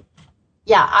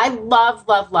 yeah, I love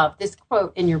this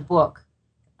quote in your book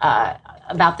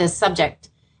about this subject.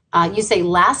 You say,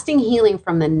 lasting healing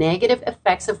from the negative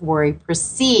effects of worry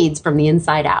proceeds from the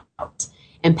inside out,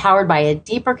 empowered by a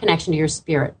deeper connection to your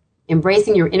spirit.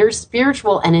 Embracing your inner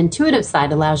spiritual and intuitive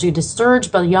side allows you to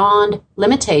surge beyond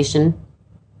limitation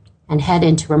and head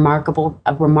into a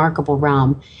remarkable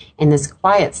realm. In this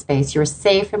quiet space, you're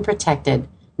safe and protected,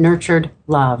 nurtured,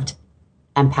 loved,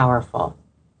 and powerful.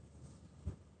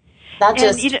 That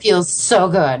just feels so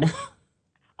good.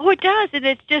 Oh, it does. And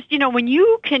it's just, when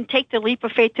you can take the leap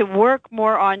of faith to work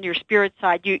more on your spirit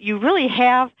side, you really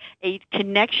have a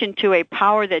connection to a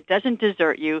power that doesn't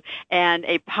desert you, and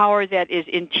a power that is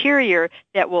interior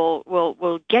that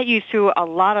will get you through a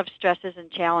lot of stresses and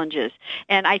challenges.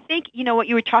 And I think, what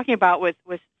you were talking about with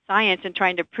science and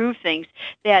trying to prove things,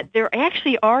 that there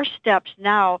actually are steps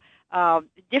now,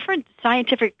 different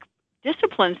scientific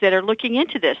disciplines that are looking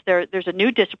into this. There's a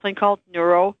new discipline called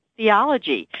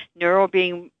neurotheology. Neuro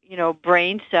being,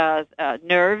 brains,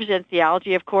 nerves, and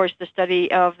theology, of course, the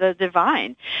study of the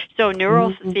divine. So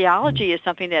neurotheology is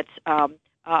something that's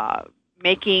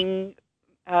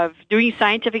doing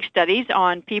scientific studies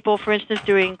on people, for instance,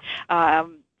 doing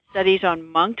studies on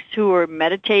monks who are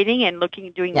meditating and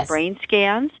doing brain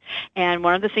scans. And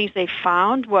one of the things they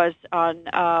found was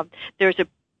there's a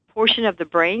portion of the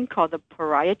brain called the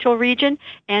parietal region,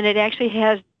 and it actually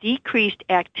has decreased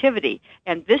activity.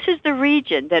 And this is the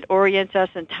region that orients us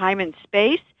in time and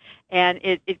space, and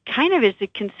it kind of is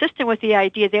consistent with the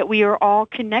idea that we are all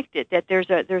connected, that there's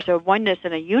a oneness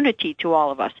and a unity to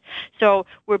all of us. So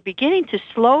we're beginning to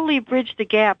slowly bridge the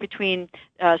gap between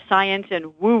science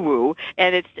and woo-woo,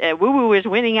 and it's woo-woo is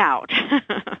winning out.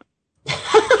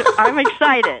 So I'm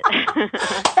excited.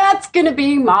 That's going to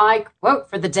be my quote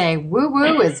for the day.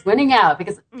 Woo-woo is winning out,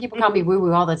 because people call me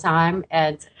woo-woo all the time,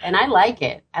 and I like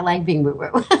it. I like being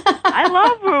woo-woo. I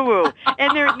love woo-woo.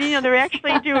 And they're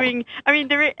actually doing,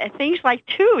 there are things like,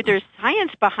 too, there's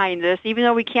science behind this, even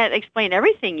though we can't explain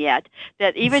everything yet,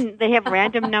 that even they have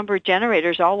random number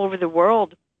generators all over the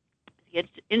world, the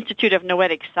Institute of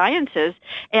Noetic Sciences,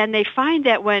 and they find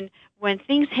that when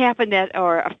things happen that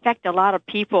or affect a lot of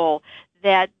people,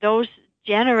 that those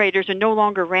generators are no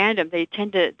longer random. They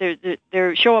tend to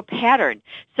they show a pattern.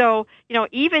 So,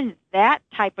 even that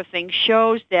type of thing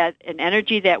shows that an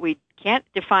energy that we can't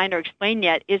define or explain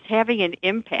yet is having an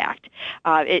impact.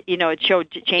 It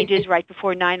showed changes right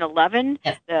before 9/11,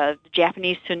 the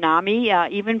Japanese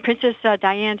tsunami, even Princess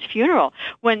Diana's funeral.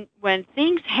 When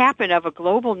things happen of a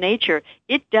global nature,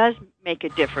 it does make a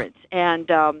difference,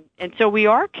 and so we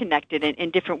are connected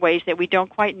in different ways that we don't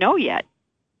quite know yet.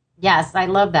 Yes, I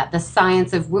love that. The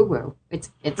science of woo-woo. It's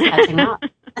catching up.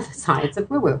 The science of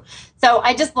woo-woo. So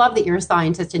I just love that you're a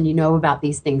scientist and you know about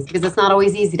these things, because it's not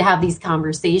always easy to have these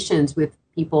conversations with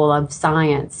people of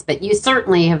science. But you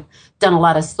certainly have done a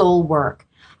lot of soul work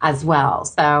as well.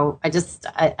 So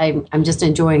I'm just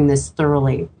enjoying this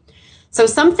thoroughly. So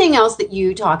something else that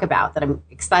you talk about that I'm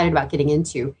excited about getting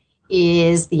into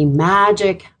is the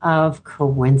magic of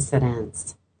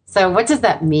coincidence. So what does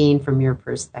that mean from your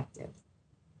perspective?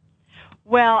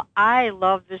 Well, I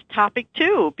love this topic,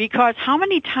 too, because how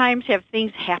many times have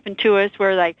things happened to us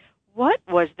where, like, what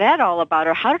was that all about?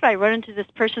 Or how did I run into this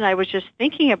person? I was just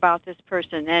thinking about this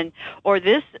person, or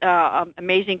this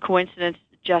amazing coincidence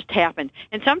just happened.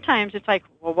 And sometimes it's like,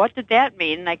 well, what did that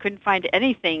mean? And I couldn't find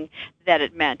anything that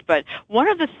it meant. But one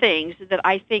of the things that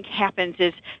I think happens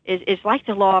is like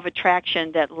the law of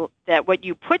attraction, that when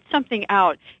you put something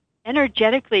out,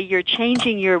 energetically, you're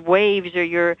changing your waves or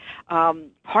your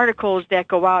particles that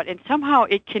go out, and somehow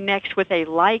it connects with a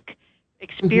like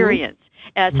experience.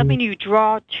 Something you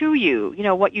draw to you.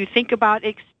 What you think about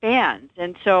expands,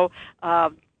 and so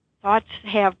thoughts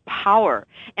have power.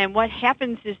 And what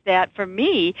happens is that for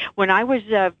me, when I was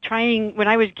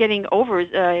getting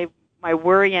over my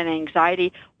worry and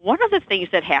anxiety, one of the things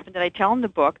that happened that I tell in the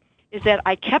book is that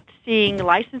I kept seeing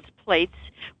license plates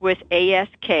with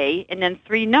ASK and then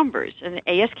 3 numbers. And the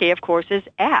ASK, of course, is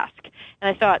ask.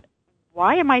 And I thought,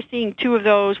 why am I seeing 2 of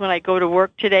those when I go to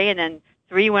work today and then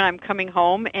 3 when I'm coming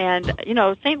home? And,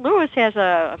 St. Louis has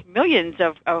millions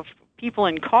of people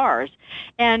in cars.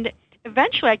 And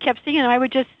eventually I kept seeing it, and I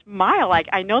would just smile like,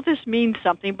 I know this means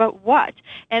something, but what?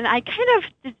 And I kind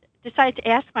of decided to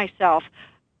ask myself,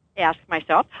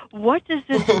 what does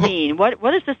this mean?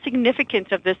 What is the significance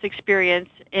of this experience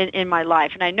in my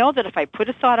life? And I know that if I put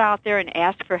a thought out there and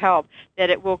ask for help, that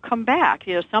it will come back.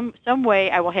 Some way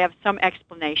I will have some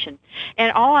explanation.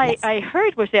 And all I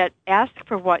heard was that ask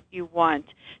for what you want.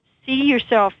 See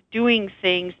yourself doing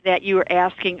things that you are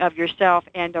asking of yourself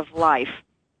and of life.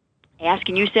 Ask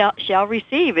and you shall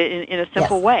receive it in a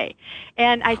simple way.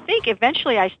 And I think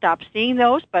eventually I stopped seeing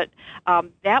those, but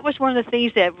that was one of the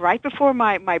things that right before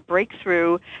my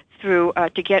breakthrough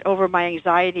to get over my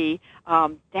anxiety,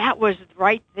 that was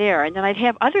right there. And then I'd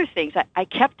have other things. I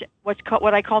kept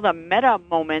what I call the meta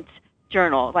moments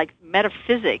journal, like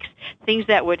metaphysics, things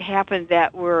that would happen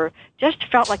that were just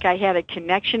felt like I had a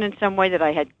connection in some way, that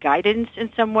I had guidance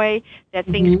in some way, that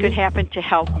things could happen to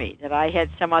help me, that I had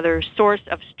some other source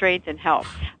of strength and help.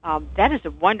 That is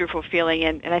a wonderful feeling,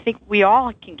 and I think we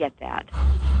all can get that.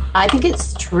 I think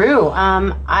it's true.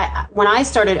 When I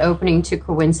started opening to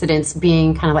coincidence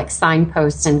being kind of like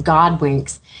signposts and God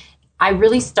winks, I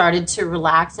really started to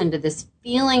relax into this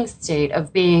feeling state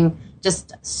of being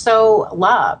just so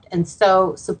loved and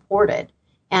so supported.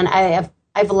 And I've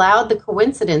allowed the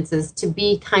coincidences to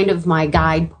be kind of my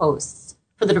guideposts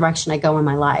for the direction I go in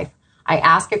my life. I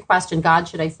ask a question, God,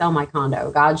 should I sell my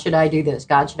condo? God, should I do this?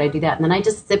 God, should I do that? And then I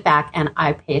just sit back and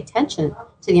I pay attention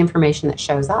to the information that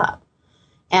shows up.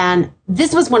 And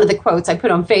this was one of the quotes I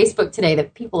put on Facebook today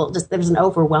that there was an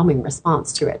overwhelming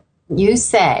response to it. You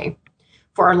say,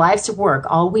 for our lives to work,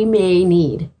 all we may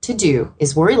need to do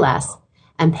is worry less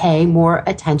and pay more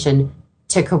attention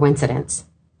to coincidence.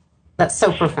 That's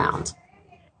so profound.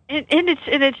 And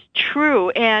it's true.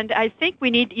 And I think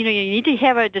we need, you need to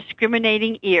have a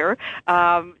discriminating ear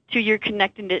to your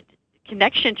connection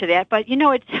to that. But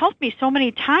it's helped me so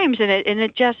many times, and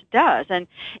it just does. And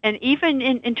even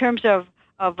in terms of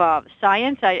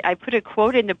science, I put a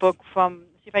quote in the book from,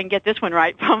 see if I can get this one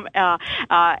right, from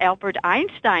Albert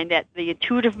Einstein, that the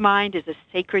intuitive mind is a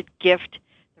sacred gift.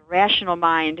 Rational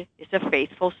mind is a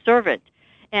faithful servant.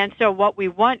 And so what we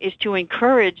want is to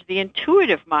encourage the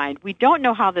intuitive mind. We don't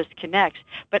know how this connects,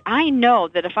 but I know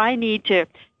that if I need to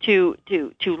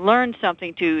learn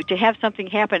something, to have something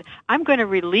happen, I'm going to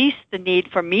release the need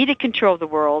for me to control the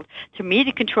world, to me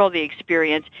to control the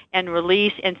experience, and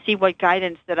release and see what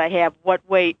guidance that I have. What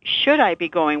way should I be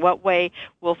going? What way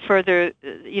will further,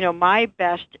 my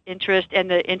best interest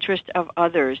and the interest of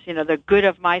others, the good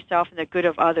of myself and the good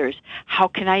of others. How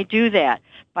can I do that?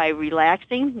 By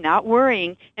relaxing, not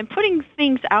worrying, and putting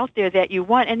things out there that you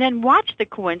want, and then watch the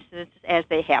coincidences as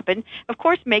they happen. Of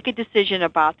course, make a decision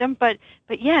about them, but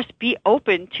yes, be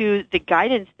open to the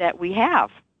guidance that we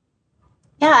have.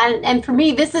 Yeah, and for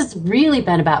me, this has really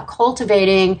been about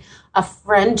cultivating a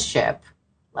friendship,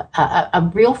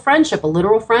 a real friendship, a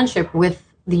literal friendship with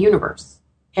the universe.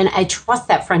 And I trust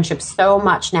that friendship so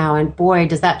much now, and boy,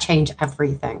 does that change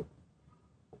everything.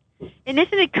 And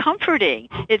isn't it comforting?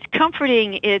 It's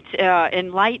comforting, it's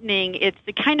enlightening, it's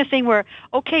the kind of thing where,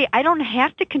 okay, I don't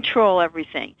have to control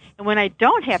everything. And when I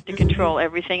don't have to control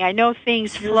everything, I know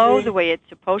things flow the way it's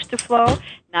supposed to flow,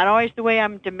 not always the way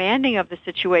I'm demanding of the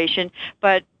situation,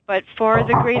 but for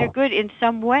the greater good in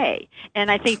some way. And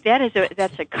I think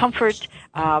that's a comfort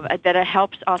that it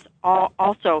helps us all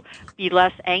also be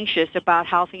less anxious about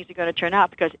how things are going to turn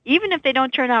out, because even if they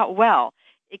don't turn out well,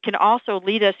 it can also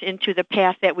lead us into the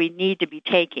path that we need to be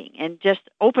taking. And just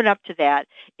open up to that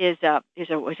is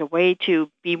a way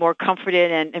to be more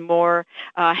comforted and more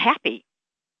happy.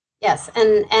 Yes,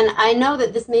 and I know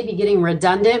that this may be getting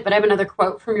redundant, but I have another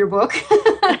quote from your book.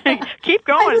 Keep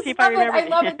going. See if I remember. I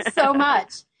love it so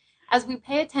much. As we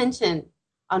pay attention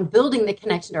on building the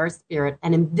connection to our spirit,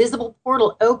 an invisible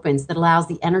portal opens that allows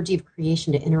the energy of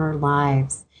creation to enter our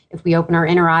lives. If we open our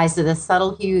inner eyes to the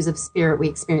subtle hues of spirit, we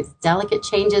experience delicate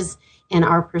changes in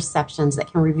our perceptions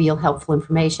that can reveal helpful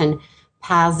information,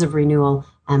 paths of renewal,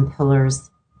 and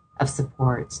pillars of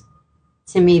support.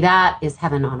 To me, that is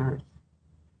heaven on earth.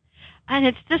 And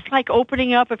it's just like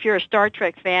opening up, if you're a Star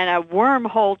Trek fan, a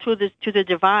wormhole to the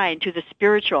divine, to the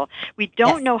spiritual. We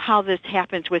don't know how this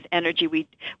happens with energy. We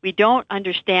don't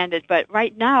understand it, but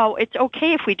right now it's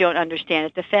okay if we don't understand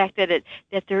it. The fact that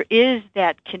there is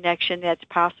that connection that's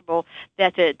possible,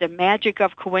 that the magic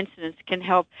of coincidence can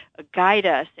help guide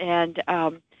us, and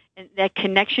that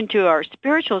connection to our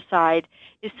spiritual side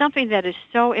is something that is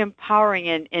so empowering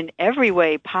in every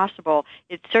way possible.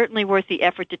 It's certainly worth the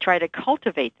effort to try to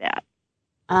cultivate that.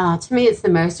 To me, it's the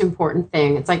most important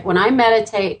thing. It's like when I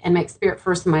meditate and make spirit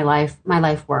first in my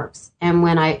life works. And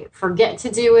when I forget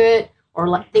to do it,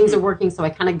 or things are working, so I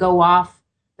kind of go off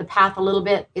the path a little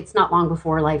bit, it's not long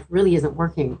before life really isn't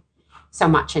working so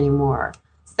much anymore.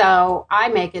 So I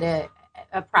make it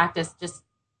a practice just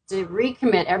to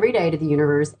recommit every day to the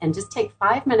universe and just take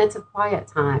 5 minutes of quiet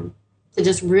time to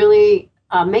just really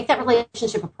make that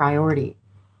relationship a priority.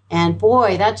 And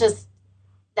boy, that just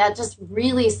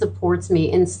really supports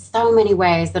me in so many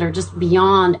ways that are just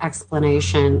beyond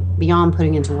explanation, beyond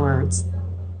putting into words.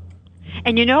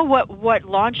 And you know what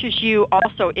launches you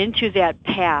also into that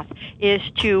path is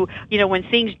to, when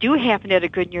things do happen that are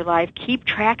good in your life, keep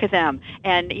track of them.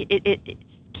 And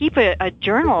keep a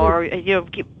journal, or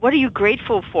what are you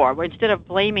grateful for? Instead of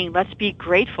blaming, let's be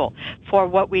grateful for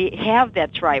what we have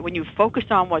that's right. When you focus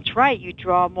on what's right, you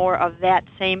draw more of that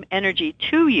same energy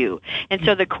to you. And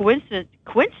so the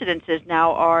coincidences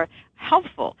now are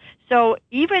helpful. So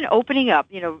even opening up,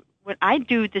 when I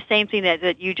do the same thing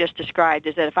that you just described,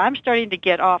 is that if I'm starting to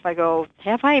get off, I go,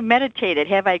 have I meditated?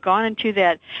 Have I gone into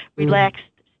that relaxed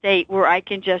state where I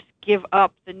can just give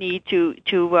up the need to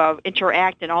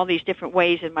interact in all these different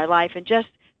ways in my life and just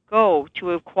go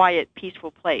to a quiet, peaceful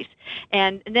place?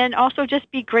 And then also just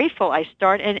be grateful. I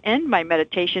start and end my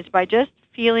meditations by just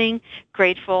feeling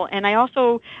grateful. And I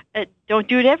also don't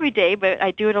do it every day, but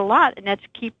I do it a lot, and that's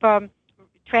keep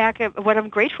track of what I'm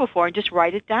grateful for and just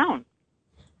write it down.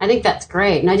 I think that's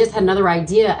great. And I just had another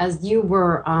idea as you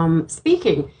were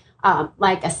speaking.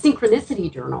 Like a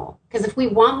synchronicity journal. Because if we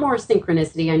want more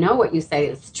synchronicity, I know what you say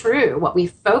is true. What we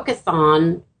focus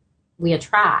on, we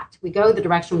attract. We go the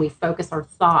direction we focus our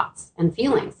thoughts and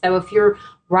feelings. So if you're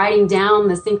writing down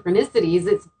the synchronicities,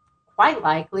 it's quite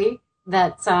likely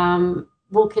that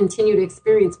we'll continue to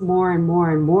experience more and more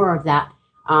and more of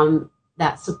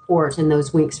that support and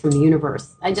those winks from the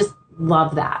universe. I just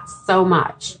love that so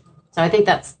much. So I think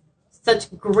that's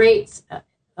such great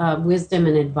wisdom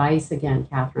and advice again,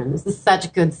 Kathryn. This is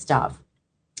such good stuff.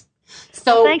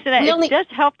 So thanks, and it does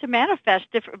help to manifest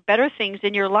better things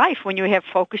in your life when you have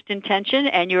focused intention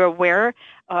and you're aware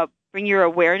bring your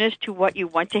awareness to what you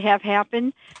want to have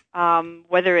happen,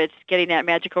 whether it's getting that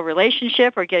magical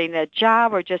relationship or getting that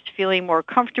job or just feeling more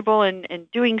comfortable in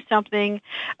doing something.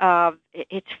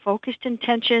 It's focused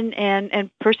intention and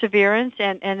perseverance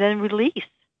and then release.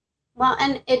 Well,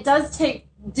 and it does take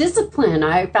discipline.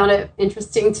 I found it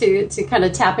interesting to kind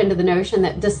of tap into the notion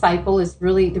that disciple is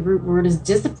really, the root word is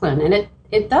discipline. And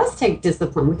it does take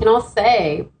discipline. We can all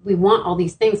say we want all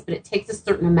these things, but it takes a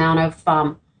certain amount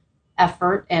of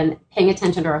effort and paying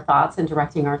attention to our thoughts and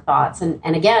directing our thoughts. And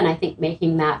again, I think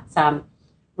making that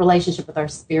relationship with our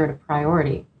spirit a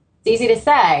priority. It's easy to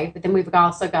say, but then we've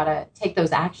also got to take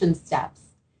those action steps.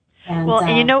 And,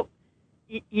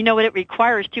 you know what it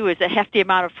requires, too, is a hefty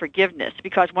amount of forgiveness,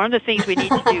 because one of the things we need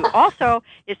to do also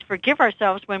is forgive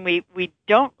ourselves when we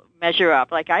don't measure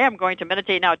up. Like, I am going to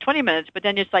meditate now 20 minutes, but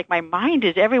then it's like my mind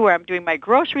is everywhere. I'm doing my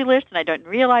grocery list, and I don't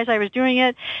realize I was doing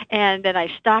it, and then I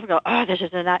stop and go, oh, this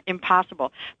is not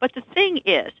impossible. But the thing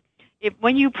is,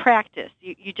 when you practice,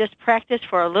 you just practice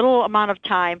for a little amount of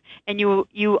time, and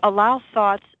you allow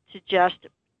thoughts to just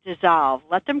dissolve.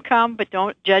 Let them come, but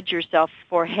don't judge yourself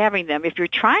for having them. If you're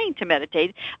trying to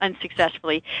meditate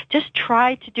unsuccessfully, just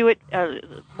try to do it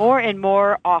more and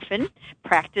more often.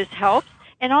 Practice helps.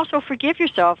 And also forgive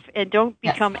yourself and don't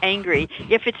become angry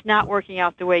if it's not working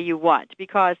out the way you want,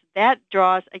 because that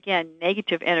draws, again,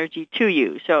 negative energy to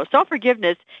you. So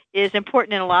self-forgiveness is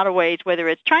important in a lot of ways, whether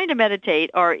it's trying to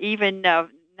meditate or even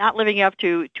not living up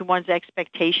to one's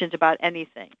expectations about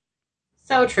anything.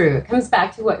 So true. It comes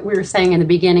back to what we were saying in the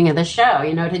beginning of the show.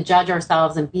 To judge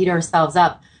ourselves and beat ourselves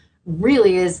up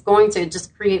really is going to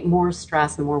just create more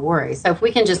stress and more worry. So if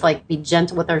we can just be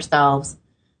gentle with ourselves,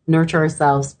 nurture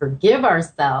ourselves, forgive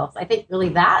ourselves, I think really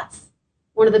that's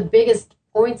one of the biggest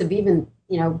points of even,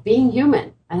 being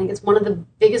human. I think it's one of the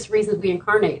biggest reasons we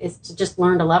incarnate is to just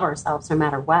learn to love ourselves no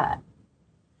matter what.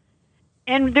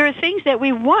 And there are things that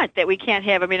we want that we can't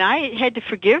have. I mean, I had to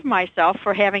forgive myself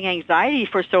for having anxiety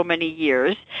for so many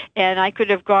years, and I could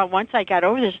have gone, once I got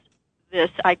over this,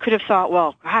 I could have thought,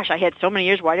 well, gosh, I had so many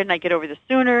years, why didn't I get over this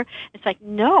sooner? It's like,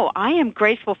 no, I am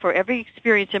grateful for every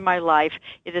experience in my life.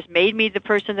 It has made me the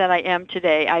person that I am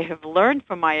today. I have learned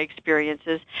from my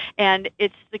experiences, and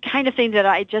it's the kind of thing that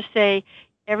I just say,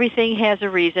 everything has a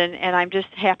reason, and I'm just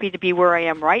happy to be where I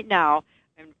am right now,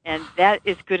 and that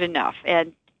is good enough.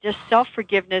 And just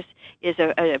self-forgiveness is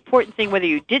an important thing, whether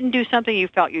you didn't do something you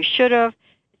felt you should have.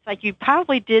 It's like you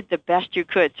probably did the best you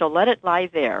could, so let it lie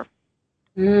there.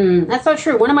 That's so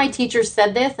true. One of my teachers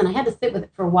said this, and I had to sit with it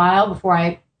for a while before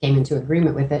I came into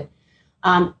agreement with it.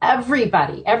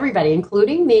 Everybody,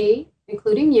 including me,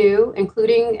 including you,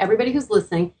 including everybody who's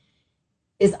listening,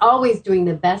 is always doing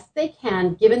the best they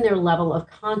can given their level of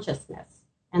consciousness.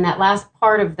 And that last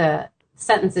part of the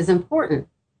sentence is important.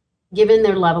 Given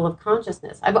their level of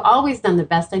consciousness. I've always done the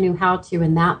best I knew how to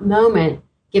in that moment,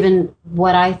 given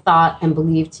what I thought and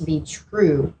believed to be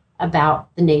true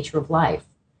about the nature of life.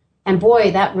 And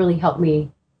boy, that really helped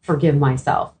me forgive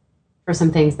myself for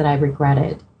some things that I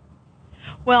regretted.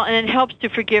 Well, and it helps to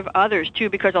forgive others, too,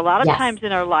 because a lot of times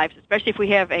in our lives, especially if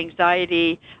we have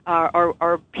anxiety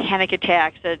or panic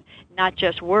attacks and not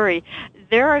just worry,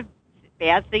 there are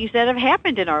bad things that have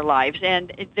happened in our lives,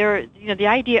 and the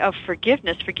idea of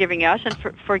forgiveness, forgiving us and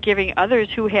forgiving others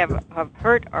who have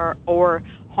hurt or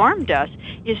harmed us,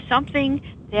 is something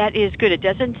that is good. It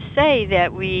doesn't say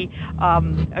that we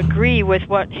agree with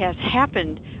what has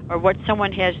happened or what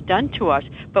someone has done to us,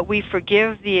 but we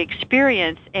forgive the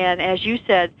experience, and as you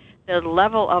said, the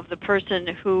level of the person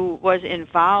who was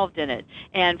involved in it.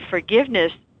 And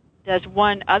forgiveness does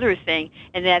one other thing,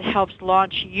 and that helps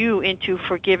launch you into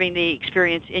forgiving the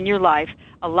experience in your life,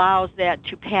 allows that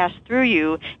to pass through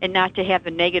you and not to have the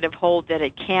negative hold that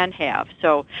it can have.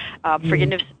 So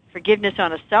forgiveness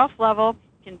on a self level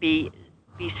can be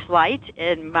slight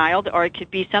and mild, or it could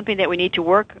be something that we need to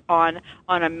work on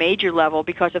a major level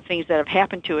because of things that have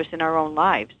happened to us in our own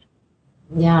lives.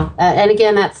 Yeah, and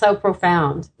again, that's so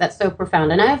profound.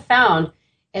 And I have found,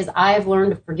 as I have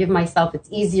learned to forgive myself, it's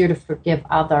easier to forgive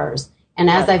others. And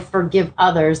as I forgive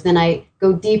others, then I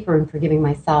go deeper in forgiving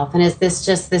myself. And it's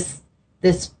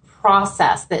this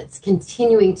process that's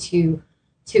continuing to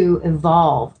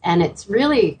evolve. And it's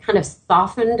really kind of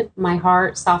softened my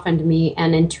heart, softened me.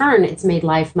 And in turn, it's made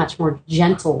life much more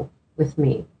gentle with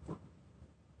me.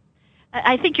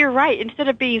 I think you're right. Instead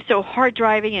of being so hard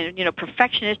driving and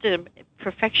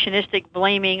perfectionistic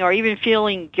blaming, or even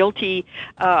feeling guilty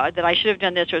that I should have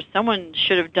done this or someone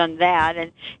should have done that,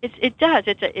 and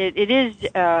it is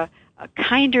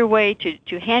kinder way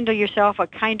to handle yourself, a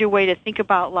kinder way to think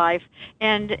about life,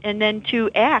 and then to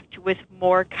act with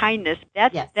more kindness.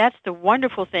 That's the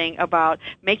wonderful thing about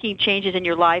making changes in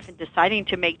your life and deciding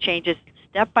to make changes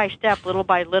step by step, little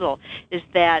by little, is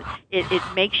that it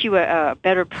makes you a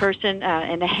better person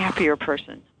and a happier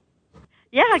person.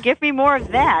 Yeah, give me more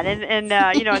of that. And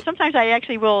sometimes I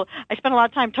spend a lot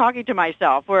of time talking to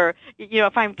myself where,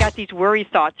 if I've got these worry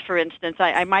thoughts, for instance,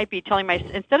 I might be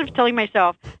instead of telling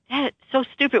myself, that's so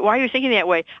stupid, why are you thinking that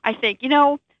way? I think,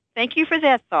 thank you for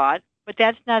that thought, but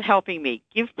that's not helping me.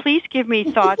 Please give me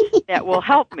thoughts that will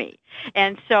help me.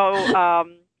 And so,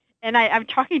 and I'm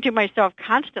talking to myself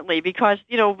constantly because,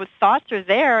 the thoughts are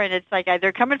there and it's like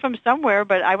they're coming from somewhere,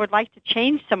 but I would like to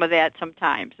change some of that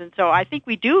sometimes. And so I think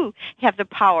we do have the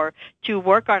power to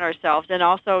work on ourselves and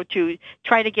also to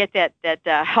try to get that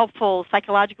helpful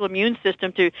psychological immune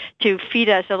system to feed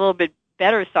us a little bit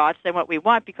better thoughts than what we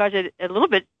want, because it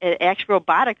acts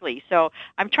robotically. So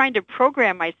I'm trying to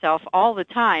program myself all the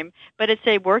time, but it's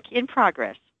a work in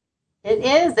progress. It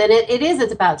is, and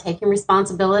it's about taking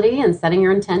responsibility and setting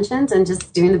your intentions and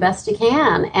just doing the best you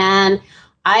can. And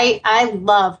I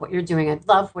love what you're doing. I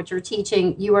love what you're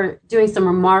teaching. You are doing some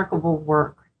remarkable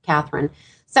work, Kathryn.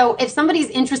 So if somebody's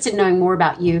interested in knowing more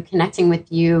about you, connecting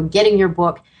with you, getting your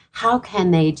book, how can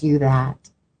they do that?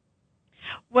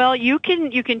 Well, you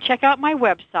can check out my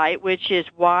website, which is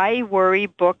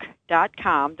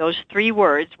whyworrybook.com. Those 3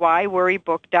 words,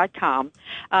 whyworrybook.com.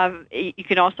 You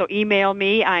can also email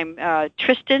me. I'm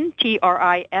Tristan, Tristan,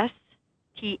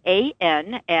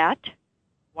 at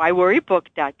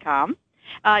whyworrybook.com.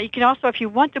 You can also, if you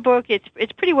want the book, it's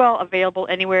pretty well available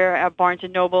anywhere, Barnes &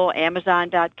 Noble,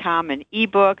 Amazon.com, an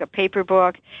ebook, a paper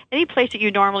book, any place that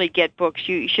you normally get books,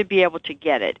 you should be able to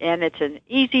get it. And it's an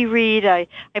easy read. I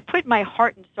put my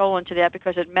heart and soul into that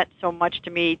because it meant so much to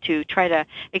me to try to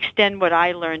extend what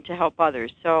I learned to help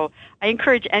others. So I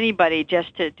encourage anybody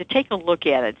just to take a look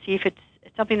at it, see if it's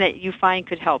something that you find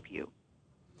could help you.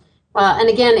 Well, and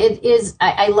again, it is,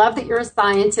 I love that you're a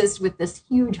scientist with this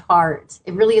huge heart.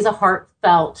 It really is a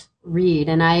heartfelt read,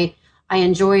 and I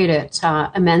enjoyed it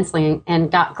immensely and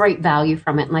got great value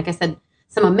from it. And like I said,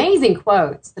 some amazing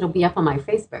quotes that'll be up on my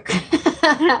Facebook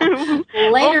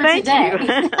later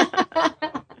today.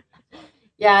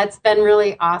 Yeah, it's been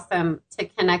really awesome to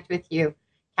connect with you,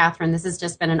 Kathryn. This has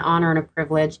just been an honor and a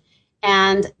privilege.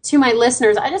 And to my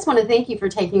listeners, I just want to thank you for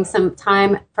taking some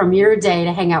time from your day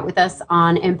to hang out with us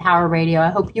on Empower Radio. I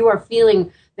hope you are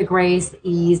feeling the grace,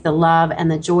 ease, the love, and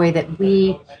the joy that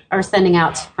we are sending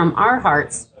out from our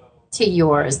hearts to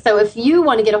yours. So if you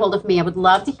want to get a hold of me, I would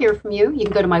love to hear from you. You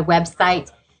can go to my website,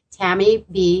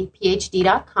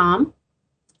 tammybphd.com.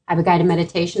 I have a guided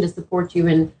meditation to support you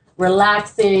in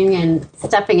relaxing and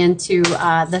stepping into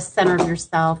the center of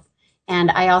yourself.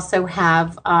 And I also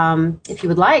have, if you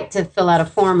would like to fill out a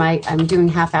form, I'm doing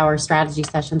half-hour strategy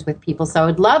sessions with people. So I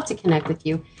would love to connect with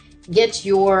you, get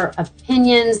your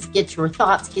opinions, get your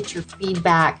thoughts, get your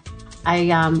feedback.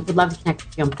 I would love to connect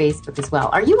with you on Facebook as well.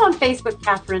 Are you on Facebook,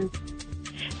 Kathryn?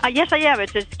 Yes, I am.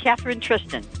 It's Kathryn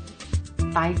Tristan.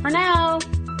 Bye for now.